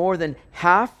cover more than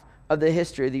half of the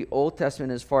history of the Old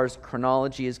Testament as far as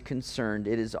chronology is concerned.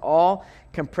 It is all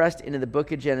compressed into the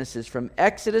book of Genesis. From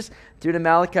Exodus through to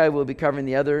Malachi, we'll be covering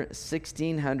the other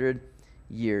 1,600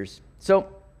 years. So,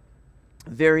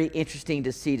 very interesting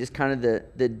to see just kind of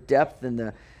the depth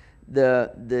and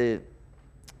the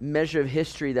measure of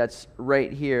history that's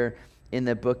right here in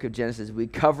the book of Genesis. We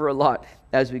cover a lot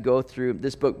as we go through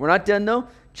this book. We're not done though.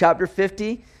 Chapter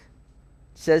 50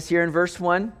 says here in verse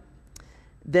 1,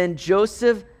 Then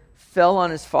Joseph fell on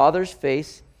his father's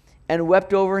face and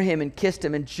wept over him and kissed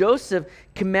him. And Joseph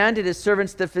commanded his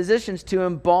servants, the physicians, to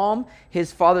embalm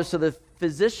his father. So the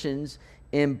physicians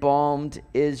embalmed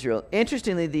Israel.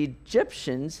 Interestingly, the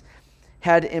Egyptians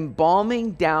had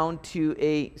embalming down to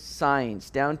a science,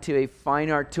 down to a fine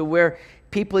art, to where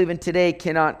people even today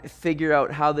cannot figure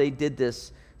out how they did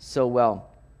this so well.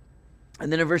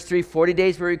 And then in verse 3, 40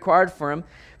 days were required for him,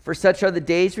 for such are the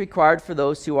days required for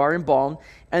those who are embalmed.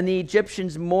 And the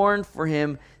Egyptians mourned for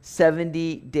him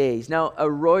 70 days. Now, a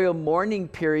royal mourning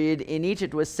period in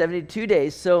Egypt was 72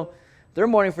 days. So they're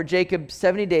mourning for Jacob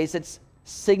 70 days. That's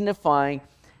signifying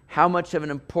how much of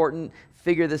an important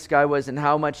figure this guy was and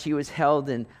how much he was held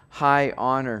in high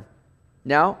honor.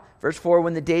 Now, verse 4,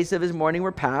 when the days of his mourning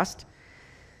were past,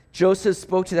 Joseph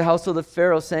spoke to the household of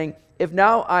Pharaoh, saying, If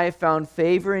now I have found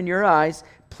favor in your eyes,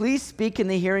 please speak in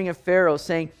the hearing of Pharaoh,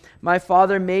 saying, My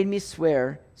father made me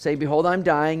swear, saying, Behold, I'm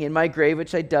dying in my grave,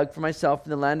 which I dug for myself in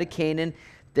the land of Canaan.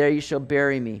 There you shall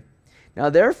bury me. Now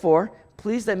therefore,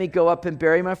 please let me go up and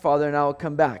bury my father, and I will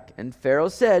come back. And Pharaoh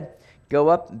said, Go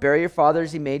up and bury your father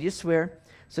as he made you swear.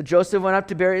 So Joseph went up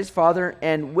to bury his father,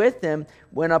 and with him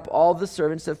went up all the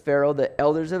servants of Pharaoh, the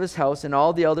elders of his house, and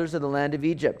all the elders of the land of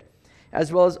Egypt,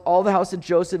 as well as all the house of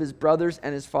Joseph, his brothers,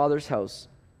 and his father's house.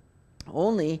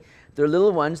 Only their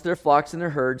little ones, their flocks, and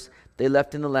their herds, they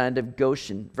left in the land of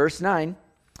Goshen. Verse 9,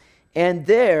 And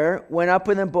there went up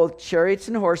with them both chariots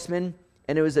and horsemen,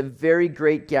 and it was a very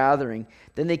great gathering.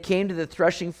 Then they came to the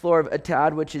threshing floor of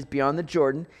Atad, which is beyond the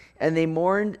Jordan, and they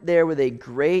mourned there with a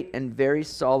great and very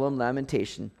solemn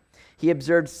lamentation. He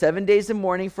observed 7 days of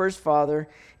mourning for his father,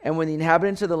 and when the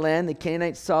inhabitants of the land, the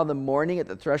Canaanites, saw the mourning at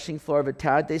the threshing floor of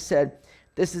Atad, they said,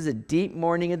 This is a deep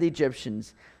mourning of the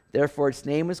Egyptians. Therefore its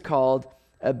name was called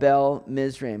Abel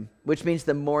Mizraim, which means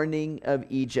the mourning of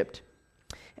Egypt.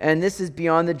 And this is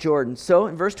beyond the Jordan. So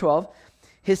in verse 12,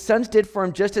 his sons did for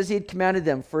him just as he had commanded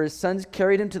them. For his sons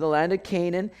carried him to the land of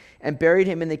Canaan and buried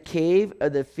him in the cave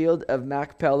of the field of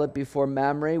Machpelah before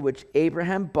Mamre, which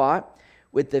Abraham bought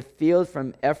with the field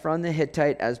from Ephron the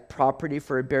Hittite as property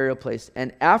for a burial place.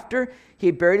 And after he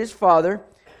had buried his father,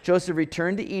 Joseph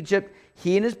returned to Egypt,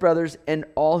 he and his brothers, and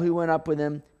all who went up with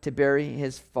him to bury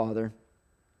his father.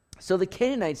 So the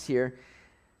Canaanites here,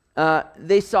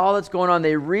 they saw what's going on.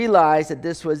 They realized that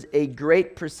this was a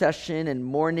great procession and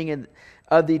mourning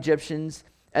of the Egyptians,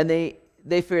 and they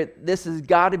figured this has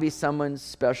got to be someone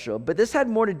special. But this had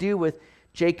more to do with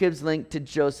Jacob's link to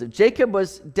Joseph. Jacob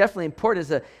was definitely important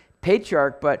as a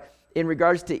patriarch, but in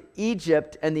regards to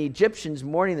Egypt and the Egyptians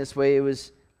mourning this way, it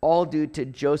was all due to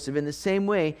Joseph. In the same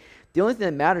way, the only thing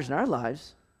that matters in our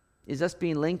lives is us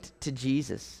being linked to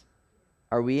Jesus.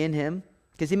 Are we in him?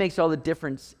 Because he makes all the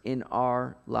difference in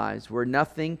our lives. We're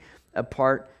nothing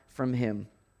apart from him.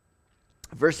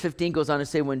 Verse 15 goes on to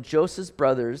say, when Joseph's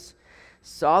brothers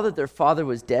saw that their father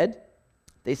was dead,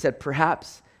 they said,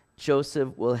 perhaps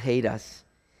Joseph will hate us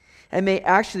and may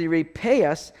actually repay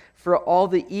us for all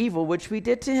the evil which we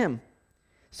did to him.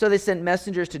 So they sent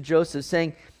messengers to Joseph,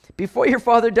 saying, before your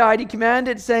father died, he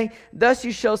commanded, saying, thus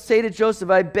you shall say to Joseph,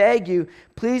 I beg you,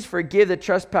 please forgive the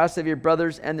trespass of your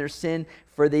brothers and their sin,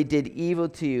 for they did evil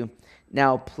to you.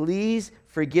 Now please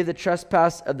forgive the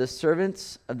trespass of the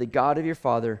servants of the God of your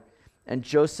father. And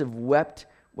Joseph wept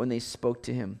when they spoke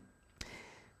to him.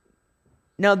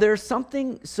 Now there's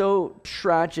something so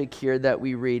tragic here that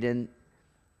we read, and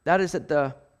that is that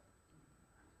the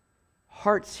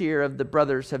hearts here of the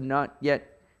brothers have not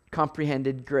yet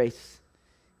comprehended grace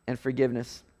and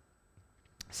forgiveness.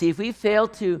 See, if we fail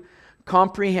to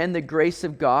comprehend the grace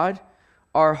of God,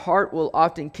 our heart will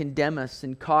often condemn us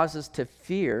and cause us to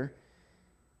fear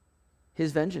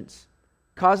his vengeance,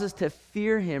 cause us to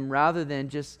fear him rather than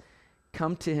just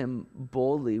come to him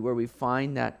boldly where we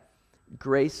find that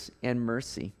grace and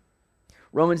mercy.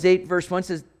 Romans 8 verse 1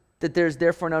 says that there's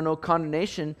therefore now no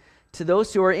condemnation to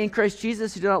those who are in Christ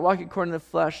Jesus, who do not walk according to the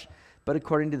flesh, but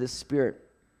according to the Spirit.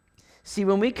 See,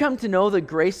 when we come to know the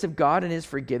grace of God and his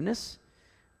forgiveness,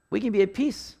 we can be at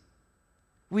peace.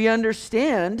 We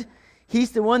understand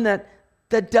he's the one that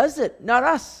does it, not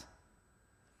us.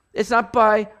 It's not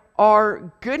by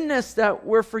our goodness that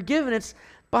we're forgiven. It's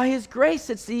by his grace.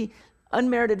 It's the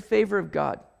unmerited favor of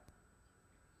God.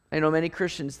 I know many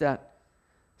Christians that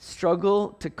struggle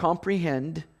to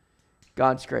comprehend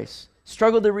God's grace,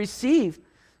 struggle to receive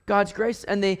God's grace,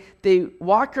 and they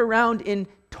walk around in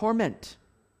torment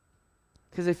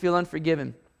because they feel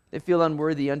unforgiven. They feel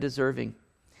unworthy, undeserving.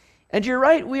 And you're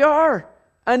right, we are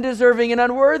undeserving and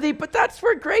unworthy, but that's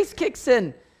where grace kicks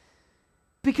in,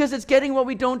 because it's getting what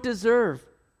we don't deserve.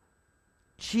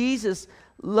 Jesus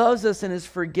loves us and has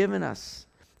forgiven us.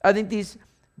 I think these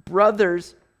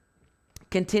brothers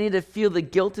continue to feel the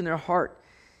guilt in their heart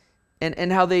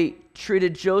and how they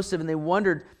treated Joseph, and they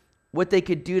wondered what they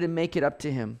could do to make it up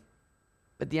to him.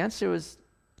 But the answer was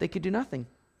they could do nothing.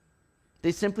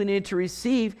 They simply needed to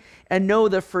receive and know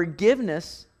the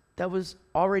forgiveness that was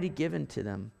already given to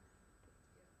them.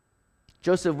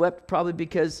 Joseph wept probably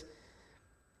because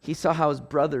he saw how his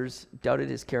brothers doubted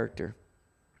his character.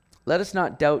 Let us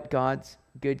not doubt God's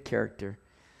good character.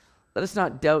 Let us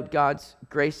not doubt God's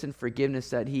grace and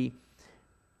forgiveness that he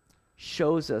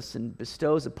shows us and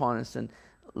bestows upon us and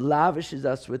lavishes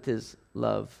us with his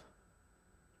love.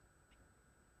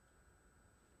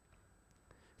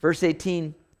 Verse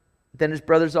 18, then his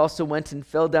brothers also went and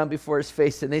fell down before his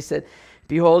face, and they said,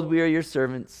 behold, we are your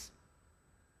servants.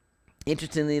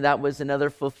 Interestingly, that was another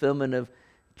fulfillment of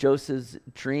Joseph's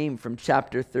dream from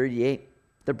chapter 38.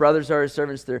 The brothers are his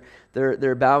servants.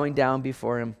 They're bowing down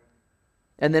before him.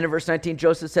 And then in verse 19,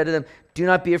 Joseph said to them, do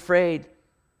not be afraid,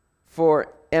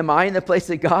 for am I in the place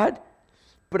of God?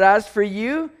 But as for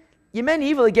you, you meant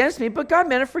evil against me, but God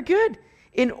meant it for good,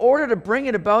 in order to bring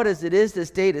it about as it is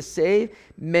this day, to save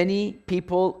many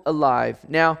people alive.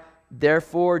 Now,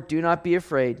 therefore, do not be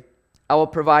afraid. I will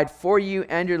provide for you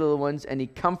and your little ones. And he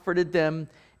comforted them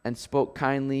and spoke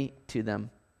kindly to them.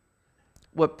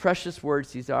 What precious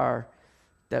words these are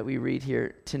that we read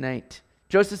here tonight.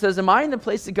 Joseph says, am I in the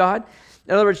place of God?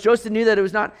 In other words, Joseph knew that it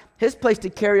was not his place to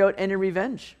carry out any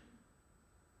revenge.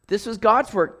 This was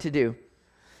God's work to do.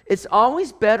 It's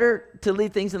always better to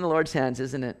leave things in the Lord's hands,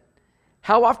 isn't it?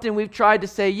 How often we've tried to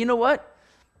say, you know what?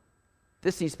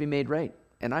 This needs to be made right,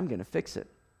 and I'm going to fix it.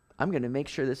 I'm going to make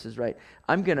sure this is right.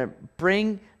 I'm going to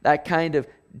bring that kind of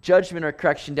judgment or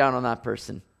correction down on that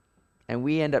person. And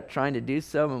we end up trying to do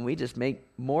so, and we just make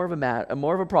more of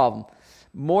a problem,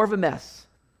 more of a mess,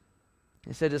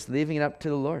 instead of just leaving it up to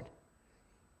the Lord.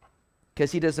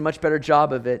 Because he does a much better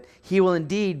job of it. He will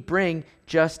indeed bring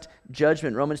just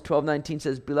judgment. Romans 12:19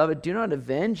 says, beloved, do not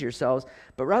avenge yourselves,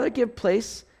 but rather give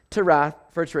place to wrath,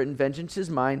 for it's written, vengeance is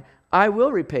mine, I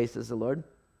will repay, says the Lord.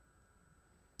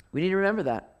 We need to remember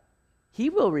that. He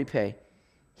will repay.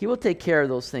 He will take care of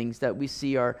those things that we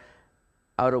see are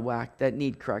out of whack, that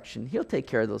need correction. He'll take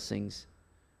care of those things.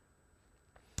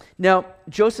 Now,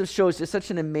 Joseph shows just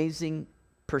such an amazing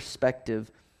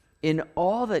perspective in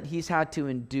all that he's had to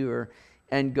endure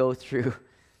and go through.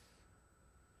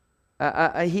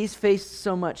 He's faced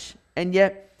so much, and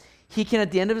yet he can,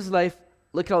 at the end of his life,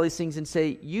 look at all these things and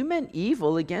say, you meant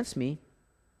evil against me,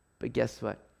 but guess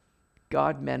what?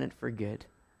 God meant it for good.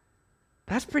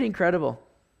 That's pretty incredible.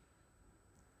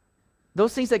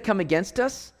 Those things that come against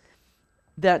us,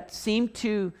 that seem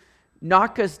to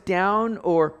knock us down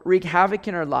or wreak havoc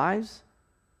in our lives,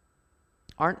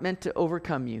 aren't meant to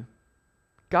overcome you.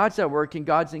 God's at work and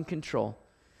God's in control.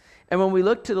 And when we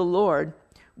look to the Lord,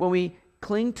 when we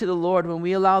cling to the Lord, when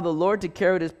we allow the Lord to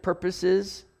carry out his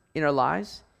purposes in our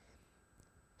lives,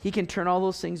 he can turn all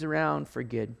those things around for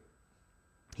good.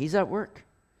 He's at work.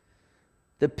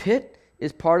 The pit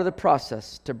is part of the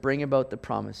process to bring about the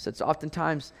promise. That's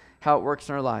oftentimes how it works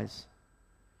in our lives.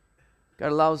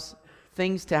 God allows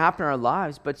things to happen in our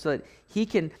lives, but so that he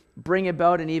can bring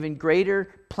about an even greater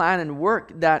plan and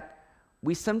work that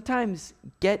we sometimes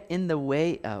get in the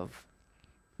way of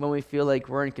when we feel like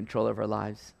we're in control of our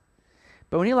lives.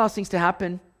 But when he allows things to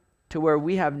happen to where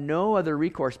we have no other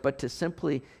recourse but to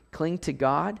simply cling to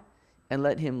God and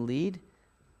let him lead,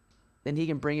 then he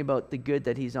can bring about the good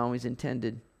that he's always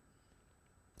intended.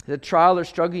 The trial or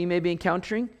struggle you may be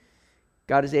encountering,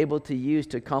 God is able to use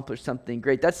to accomplish something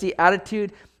great. That's the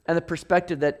attitude and the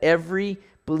perspective that every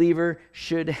believer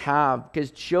should have, because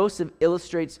Joseph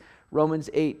illustrates Romans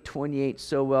 8:28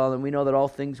 so well, and we know that all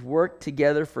things work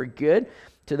together for good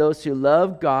to those who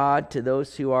love God, to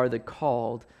those who are the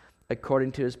called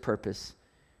according to his purpose.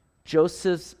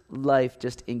 Joseph's life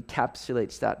just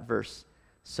encapsulates that verse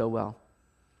so well.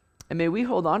 And may we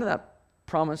hold on to that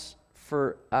promise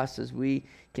for us as we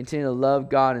continue to love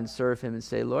God and serve him and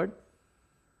say, Lord,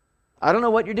 I don't know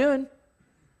what you're doing.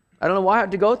 I don't know why I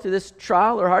have to go through this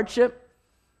trial or hardship,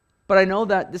 but I know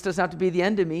that this doesn't have to be the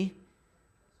end of me.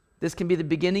 This can be the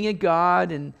beginning of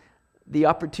God and the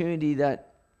opportunity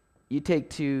that you take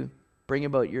to bring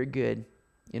about your good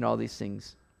in all these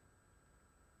things.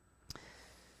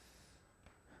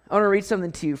 I want to read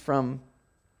something to you from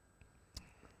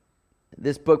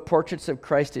this book, Portraits of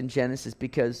Christ in Genesis,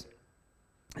 because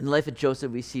in the life of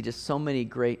Joseph, we see just so many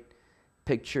great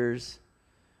pictures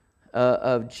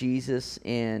of Jesus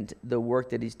and the work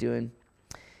that he's doing.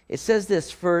 It says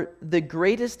this: for the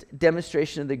greatest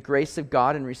demonstration of the grace of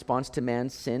God in response to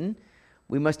man's sin,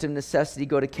 we must of necessity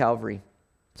go to Calvary.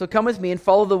 So come with me and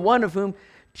follow the one of whom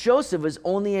Joseph was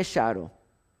only a shadow.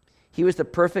 He was the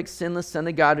perfect, sinless Son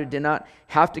of God who did not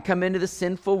have to come into the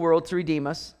sinful world to redeem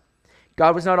us.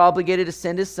 God was not obligated to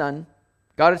send his Son.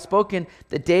 God had spoken,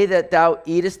 the day that thou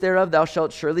eatest thereof, thou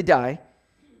shalt surely die.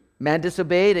 Man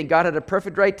disobeyed, and God had a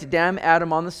perfect right to damn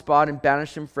Adam on the spot and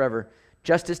banish him forever.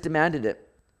 Justice demanded it.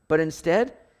 But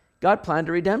instead, God planned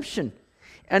a redemption.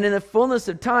 And in the fullness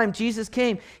of time, Jesus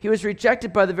came. He was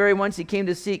rejected by the very ones he came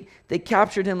to seek. They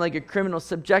captured him like a criminal,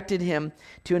 subjected him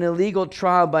to an illegal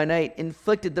trial by night,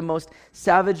 inflicted the most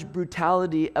savage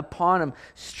brutality upon him,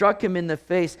 struck him in the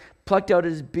face, plucked out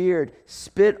his beard,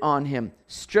 spit on him,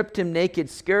 stripped him naked,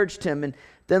 scourged him, and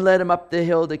then led him up the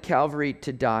hill to Calvary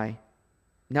to die.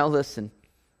 Now listen,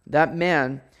 that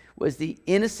man was the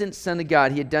innocent Son of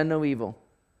God. He had done no evil.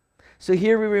 So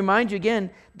here we remind you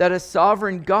again that a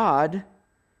sovereign God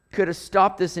could have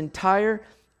stopped this entire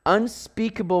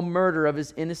unspeakable murder of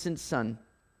his innocent Son.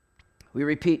 We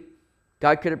repeat,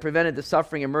 God could have prevented the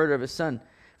suffering and murder of his Son,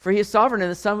 for he is sovereign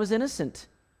and the Son was innocent.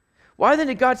 Why then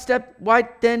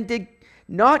did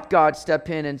not God step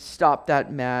in and stop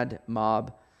that mad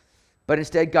mob? But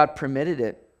instead God permitted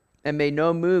it and made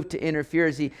no move to interfere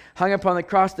as he hung upon the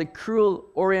cross, the cruel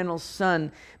oriental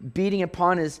sun beating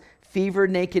upon his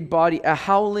fevered naked body. A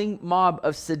howling mob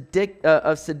of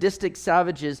sadistic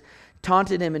savages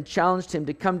taunted him and challenged him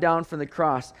to come down from the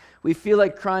cross. We feel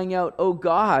like crying out, "Oh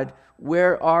God,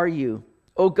 where are you?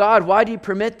 Oh God, why do you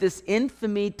permit this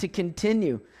infamy to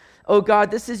continue? Oh God,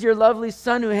 this is your lovely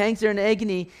Son who hangs there in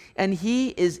agony, and he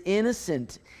is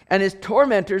innocent, and his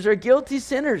tormentors are guilty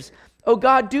sinners. Oh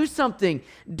God, do something,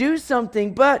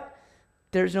 but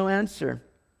there's no answer.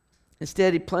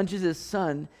 Instead, he plunges his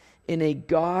Son in a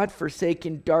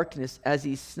God-forsaken darkness. As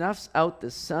he snuffs out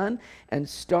the sun and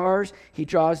stars, he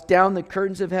draws down the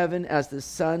curtains of heaven as the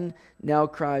Son now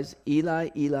cries, Eli,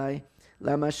 Eli,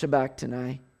 lama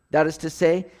sabachthani. That is to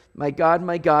say, my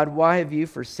God, why have you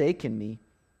forsaken me?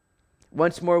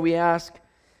 Once more we ask,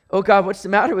 oh God, what's the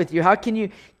matter with you? How can you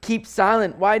keep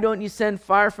silent? Why don't you send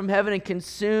fire from heaven and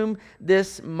consume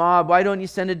this mob? Why don't you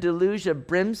send a deluge of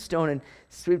brimstone and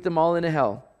sweep them all into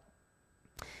hell?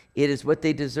 It is what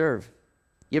they deserve.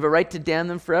 You have a right to damn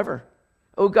them forever.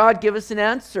 Oh God, give us an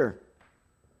answer.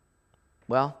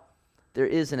 Well, there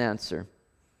is an answer.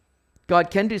 God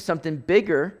can do something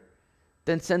bigger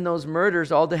than send those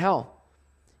murderers all to hell.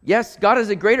 Yes, God has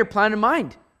a greater plan in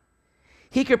mind.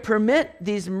 He could permit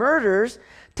these murderers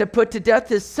to put to death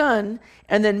his son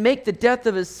and then make the death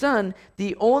of his son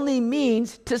the only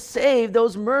means to save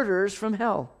those murderers from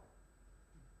hell.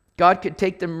 God could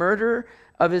take the murder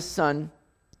of his son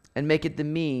and make it the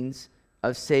means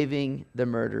of saving the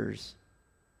murderers.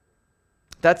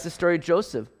 That's the story of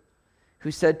Joseph,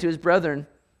 who said to his brethren,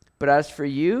 "But as for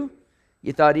you,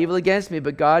 you thought evil against me,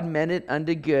 but God meant it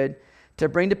unto good, to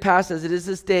bring to pass as it is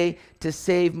this day, to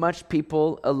save much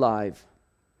people alive."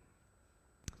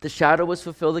 The shadow was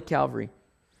fulfilled at Calvary.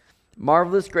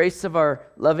 Marvelous grace of our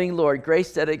loving Lord,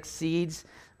 grace that exceeds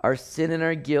our sin and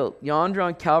our guilt. Yonder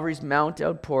on Calvary's mount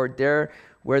outpoured, there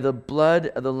where the blood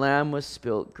of the Lamb was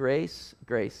spilt. Grace,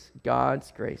 grace,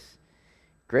 God's grace.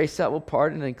 Grace that will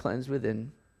pardon and cleanse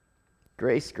within.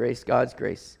 Grace, grace, God's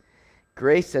grace.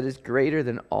 Grace that is greater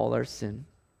than all our sin.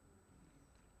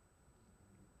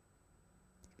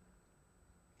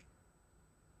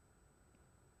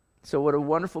 So what a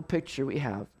wonderful picture we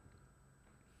have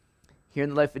here in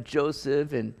the life of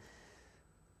Joseph and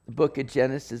the book of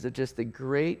Genesis of just the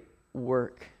great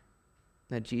work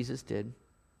that Jesus did.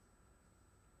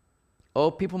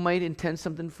 Oh, people might intend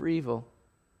something for evil,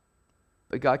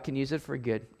 but God can use it for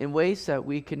good in ways that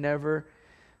we can never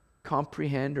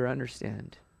comprehend or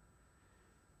understand.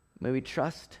 May we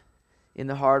trust in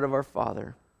the heart of our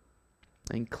Father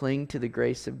and cling to the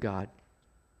grace of God.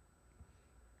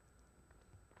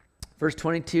 Verse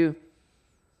 22,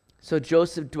 so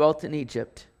Joseph dwelt in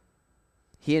Egypt,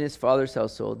 he and his father's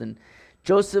household. And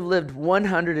Joseph lived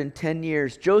 110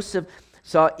 years. Joseph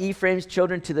saw Ephraim's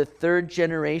children to the third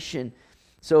generation.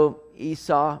 So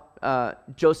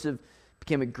Joseph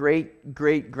became a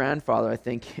great-great-grandfather, I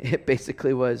think it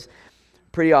basically was.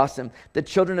 Pretty awesome. The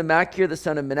children of Machir, the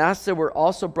son of Manasseh, were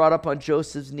also brought up on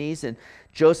Joseph's knees. And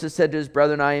Joseph said to his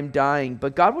brethren, "I am dying,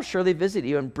 but God will surely visit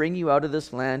you and bring you out of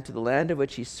this land to the land of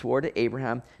which he swore to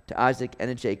Abraham, to Isaac, and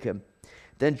to Jacob."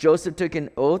 Then Joseph took an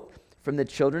oath from the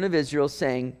children of Israel,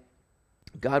 saying,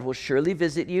 "God will surely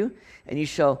visit you, and you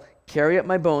shall carry up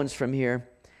my bones from here."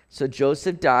 So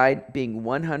Joseph died, being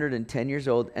 110 years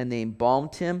old, and they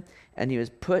embalmed him, and he was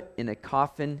put in a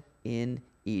coffin in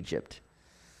Egypt.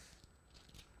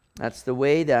 That's the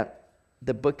way that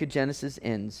the book of Genesis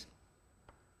ends.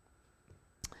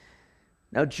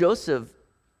 Now Joseph,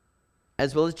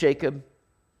 as well as Jacob,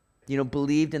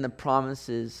 believed in the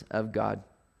promises of God.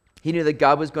 He knew that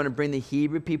God was going to bring the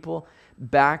Hebrew people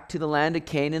back to the land of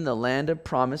Canaan, the land of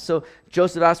promise. So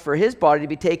Joseph asked for his body to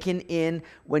be taken in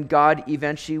when God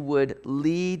eventually would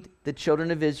lead the children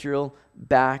of Israel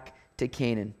back to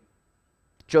Canaan.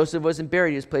 Joseph wasn't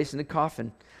buried, he was placed in a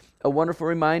coffin. A wonderful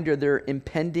reminder of their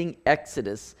impending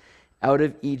exodus out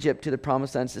of Egypt to the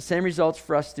promised land. It's the same results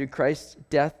for us through Christ's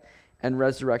death and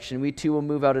resurrection. We too will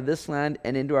move out of this land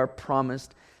and into our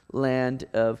promised land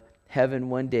of heaven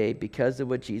one day because of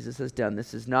what Jesus has done.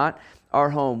 This is not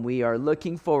our home. We are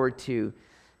looking forward to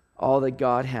all that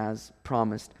God has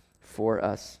promised for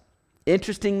us.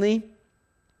 Interestingly,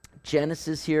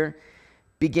 Genesis here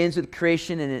begins with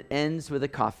creation and it ends with a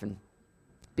coffin.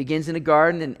 Begins in a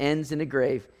garden and ends in a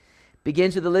grave.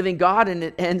 Begins with a living God and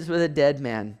it ends with a dead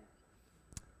man.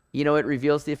 It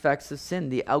reveals the effects of sin,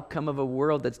 the outcome of a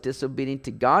world that's disobedient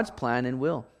to God's plan and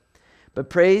will. But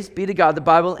praise be to God, the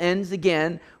Bible ends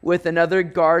again with another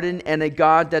garden and a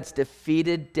God that's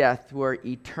defeated death, where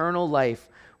eternal life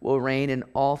will reign and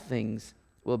all things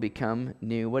will become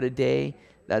new. What a day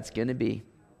that's going to be.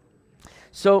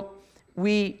 So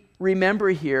we remember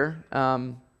here,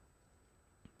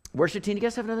 worship team, do you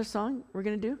guys have another song we're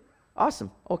going to do?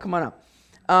 Awesome. Oh, come on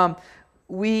up.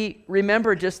 We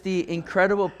remember just the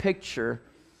incredible picture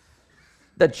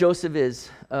that Joseph is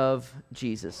of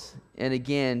Jesus. And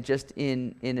again, just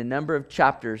in a number of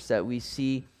chapters that we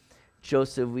see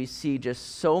Joseph, we see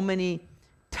just so many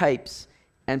types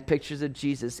and pictures of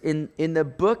Jesus. In the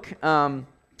book,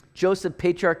 Joseph,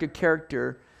 Patriarch of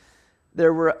Character,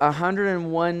 there were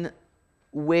 101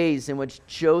 ways in which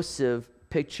Joseph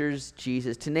pictures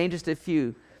Jesus. To name just a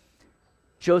few,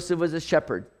 Joseph was a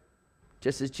shepherd,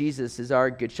 just as Jesus is our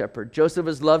good shepherd. Joseph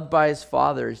was loved by his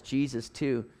father, as Jesus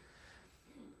too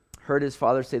heard his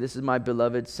father say, "This is my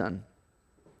beloved son."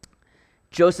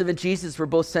 Joseph and Jesus were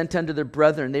both sent unto their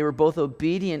brethren. They were both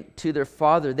obedient to their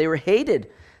father. They were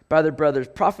hated by their brothers,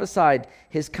 prophesied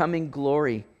his coming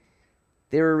glory.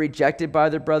 They were rejected by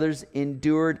their brothers,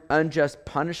 endured unjust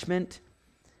punishment.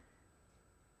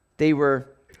 They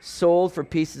were sold for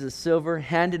pieces of silver,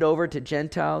 handed over to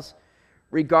Gentiles,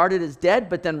 regarded as dead,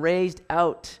 but then raised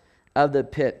out of the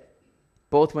pit.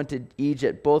 Both went to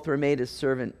Egypt. Both were made a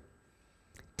servant.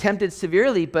 Tempted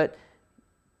severely, but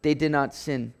they did not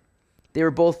sin. They were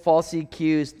both falsely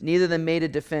accused. Neither of them made a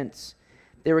defense.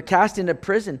 They were cast into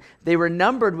prison. They were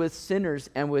numbered with sinners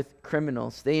and with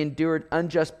criminals. They endured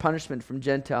unjust punishment from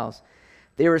Gentiles.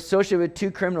 They were associated with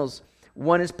two criminals.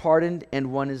 One is pardoned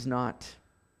and one is not.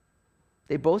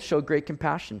 They both showed great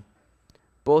compassion.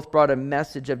 Both brought a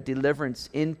message of deliverance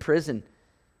in prison.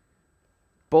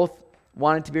 Both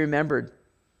wanted to be remembered.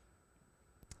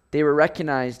 They were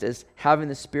recognized as having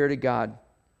the Spirit of God.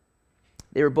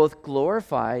 They were both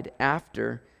glorified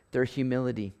after their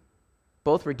humility.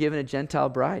 Both were given a Gentile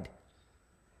bride.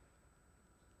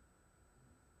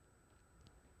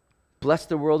 Bless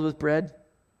the world with bread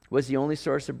was the only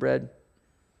source of bread.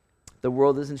 The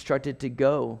world is instructed to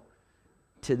go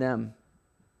to them,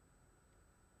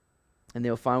 and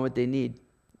they'll find what they need.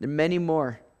 There are many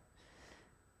more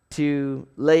to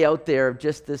lay out there of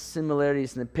just the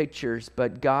similarities in the pictures,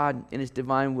 but God, in his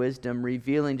divine wisdom,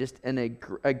 revealing just in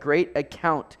a great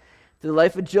account through the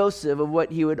life of Joseph of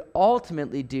what he would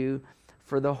ultimately do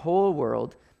for the whole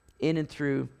world in and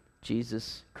through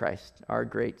Jesus Christ, our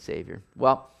great Savior.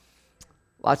 Well,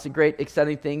 lots of great,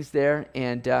 exciting things there.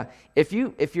 And if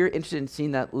you're interested in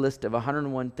seeing that list of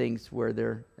 101 things where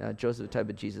they're Joseph, the type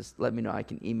of Jesus, let me know. I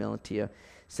can email it to you.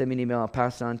 Send me an email. I'll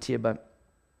pass it on to you. But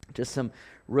just some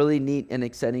really neat and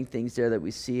exciting things there that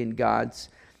we see in God's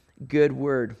good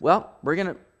word. Well,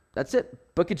 that's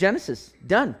it. Book of Genesis,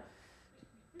 done.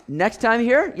 Next time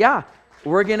here,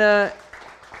 we're going to,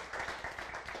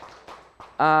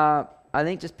 I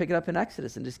think just pick it up in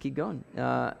Exodus and just keep going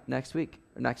next week,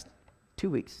 or next 2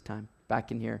 weeks' time,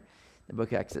 back in here, the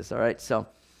book of Exodus. All right, so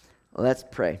let's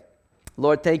pray.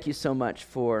 Lord, thank you so much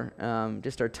for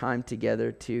just our time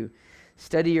together to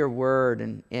study your word,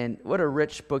 and what a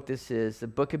rich book this is, the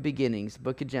book of beginnings, the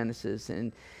book of Genesis,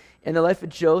 and the life of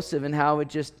Joseph, and how it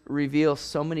just reveals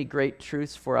so many great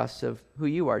truths for us of who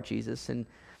you are, Jesus. And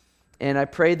I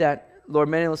pray that, Lord,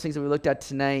 many of those things that we looked at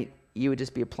tonight, you would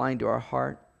just be applying to our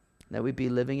heart, that we'd be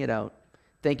living it out.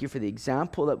 Thank you for the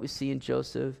example that we see in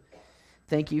Joseph.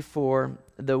 Thank you for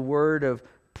the word of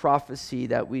prophecy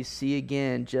that we see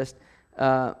again, just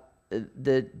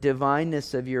the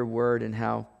divineness of your word and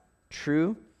how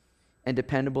true and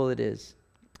dependable it is.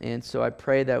 And so I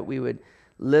pray that we would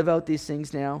live out these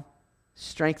things now.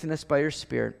 Strengthen us by your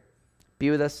Spirit. Be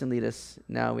with us and lead us.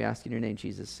 Now we ask in your name,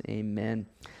 Jesus. Amen.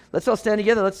 Let's all stand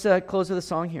together. Let's close with a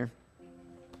song here.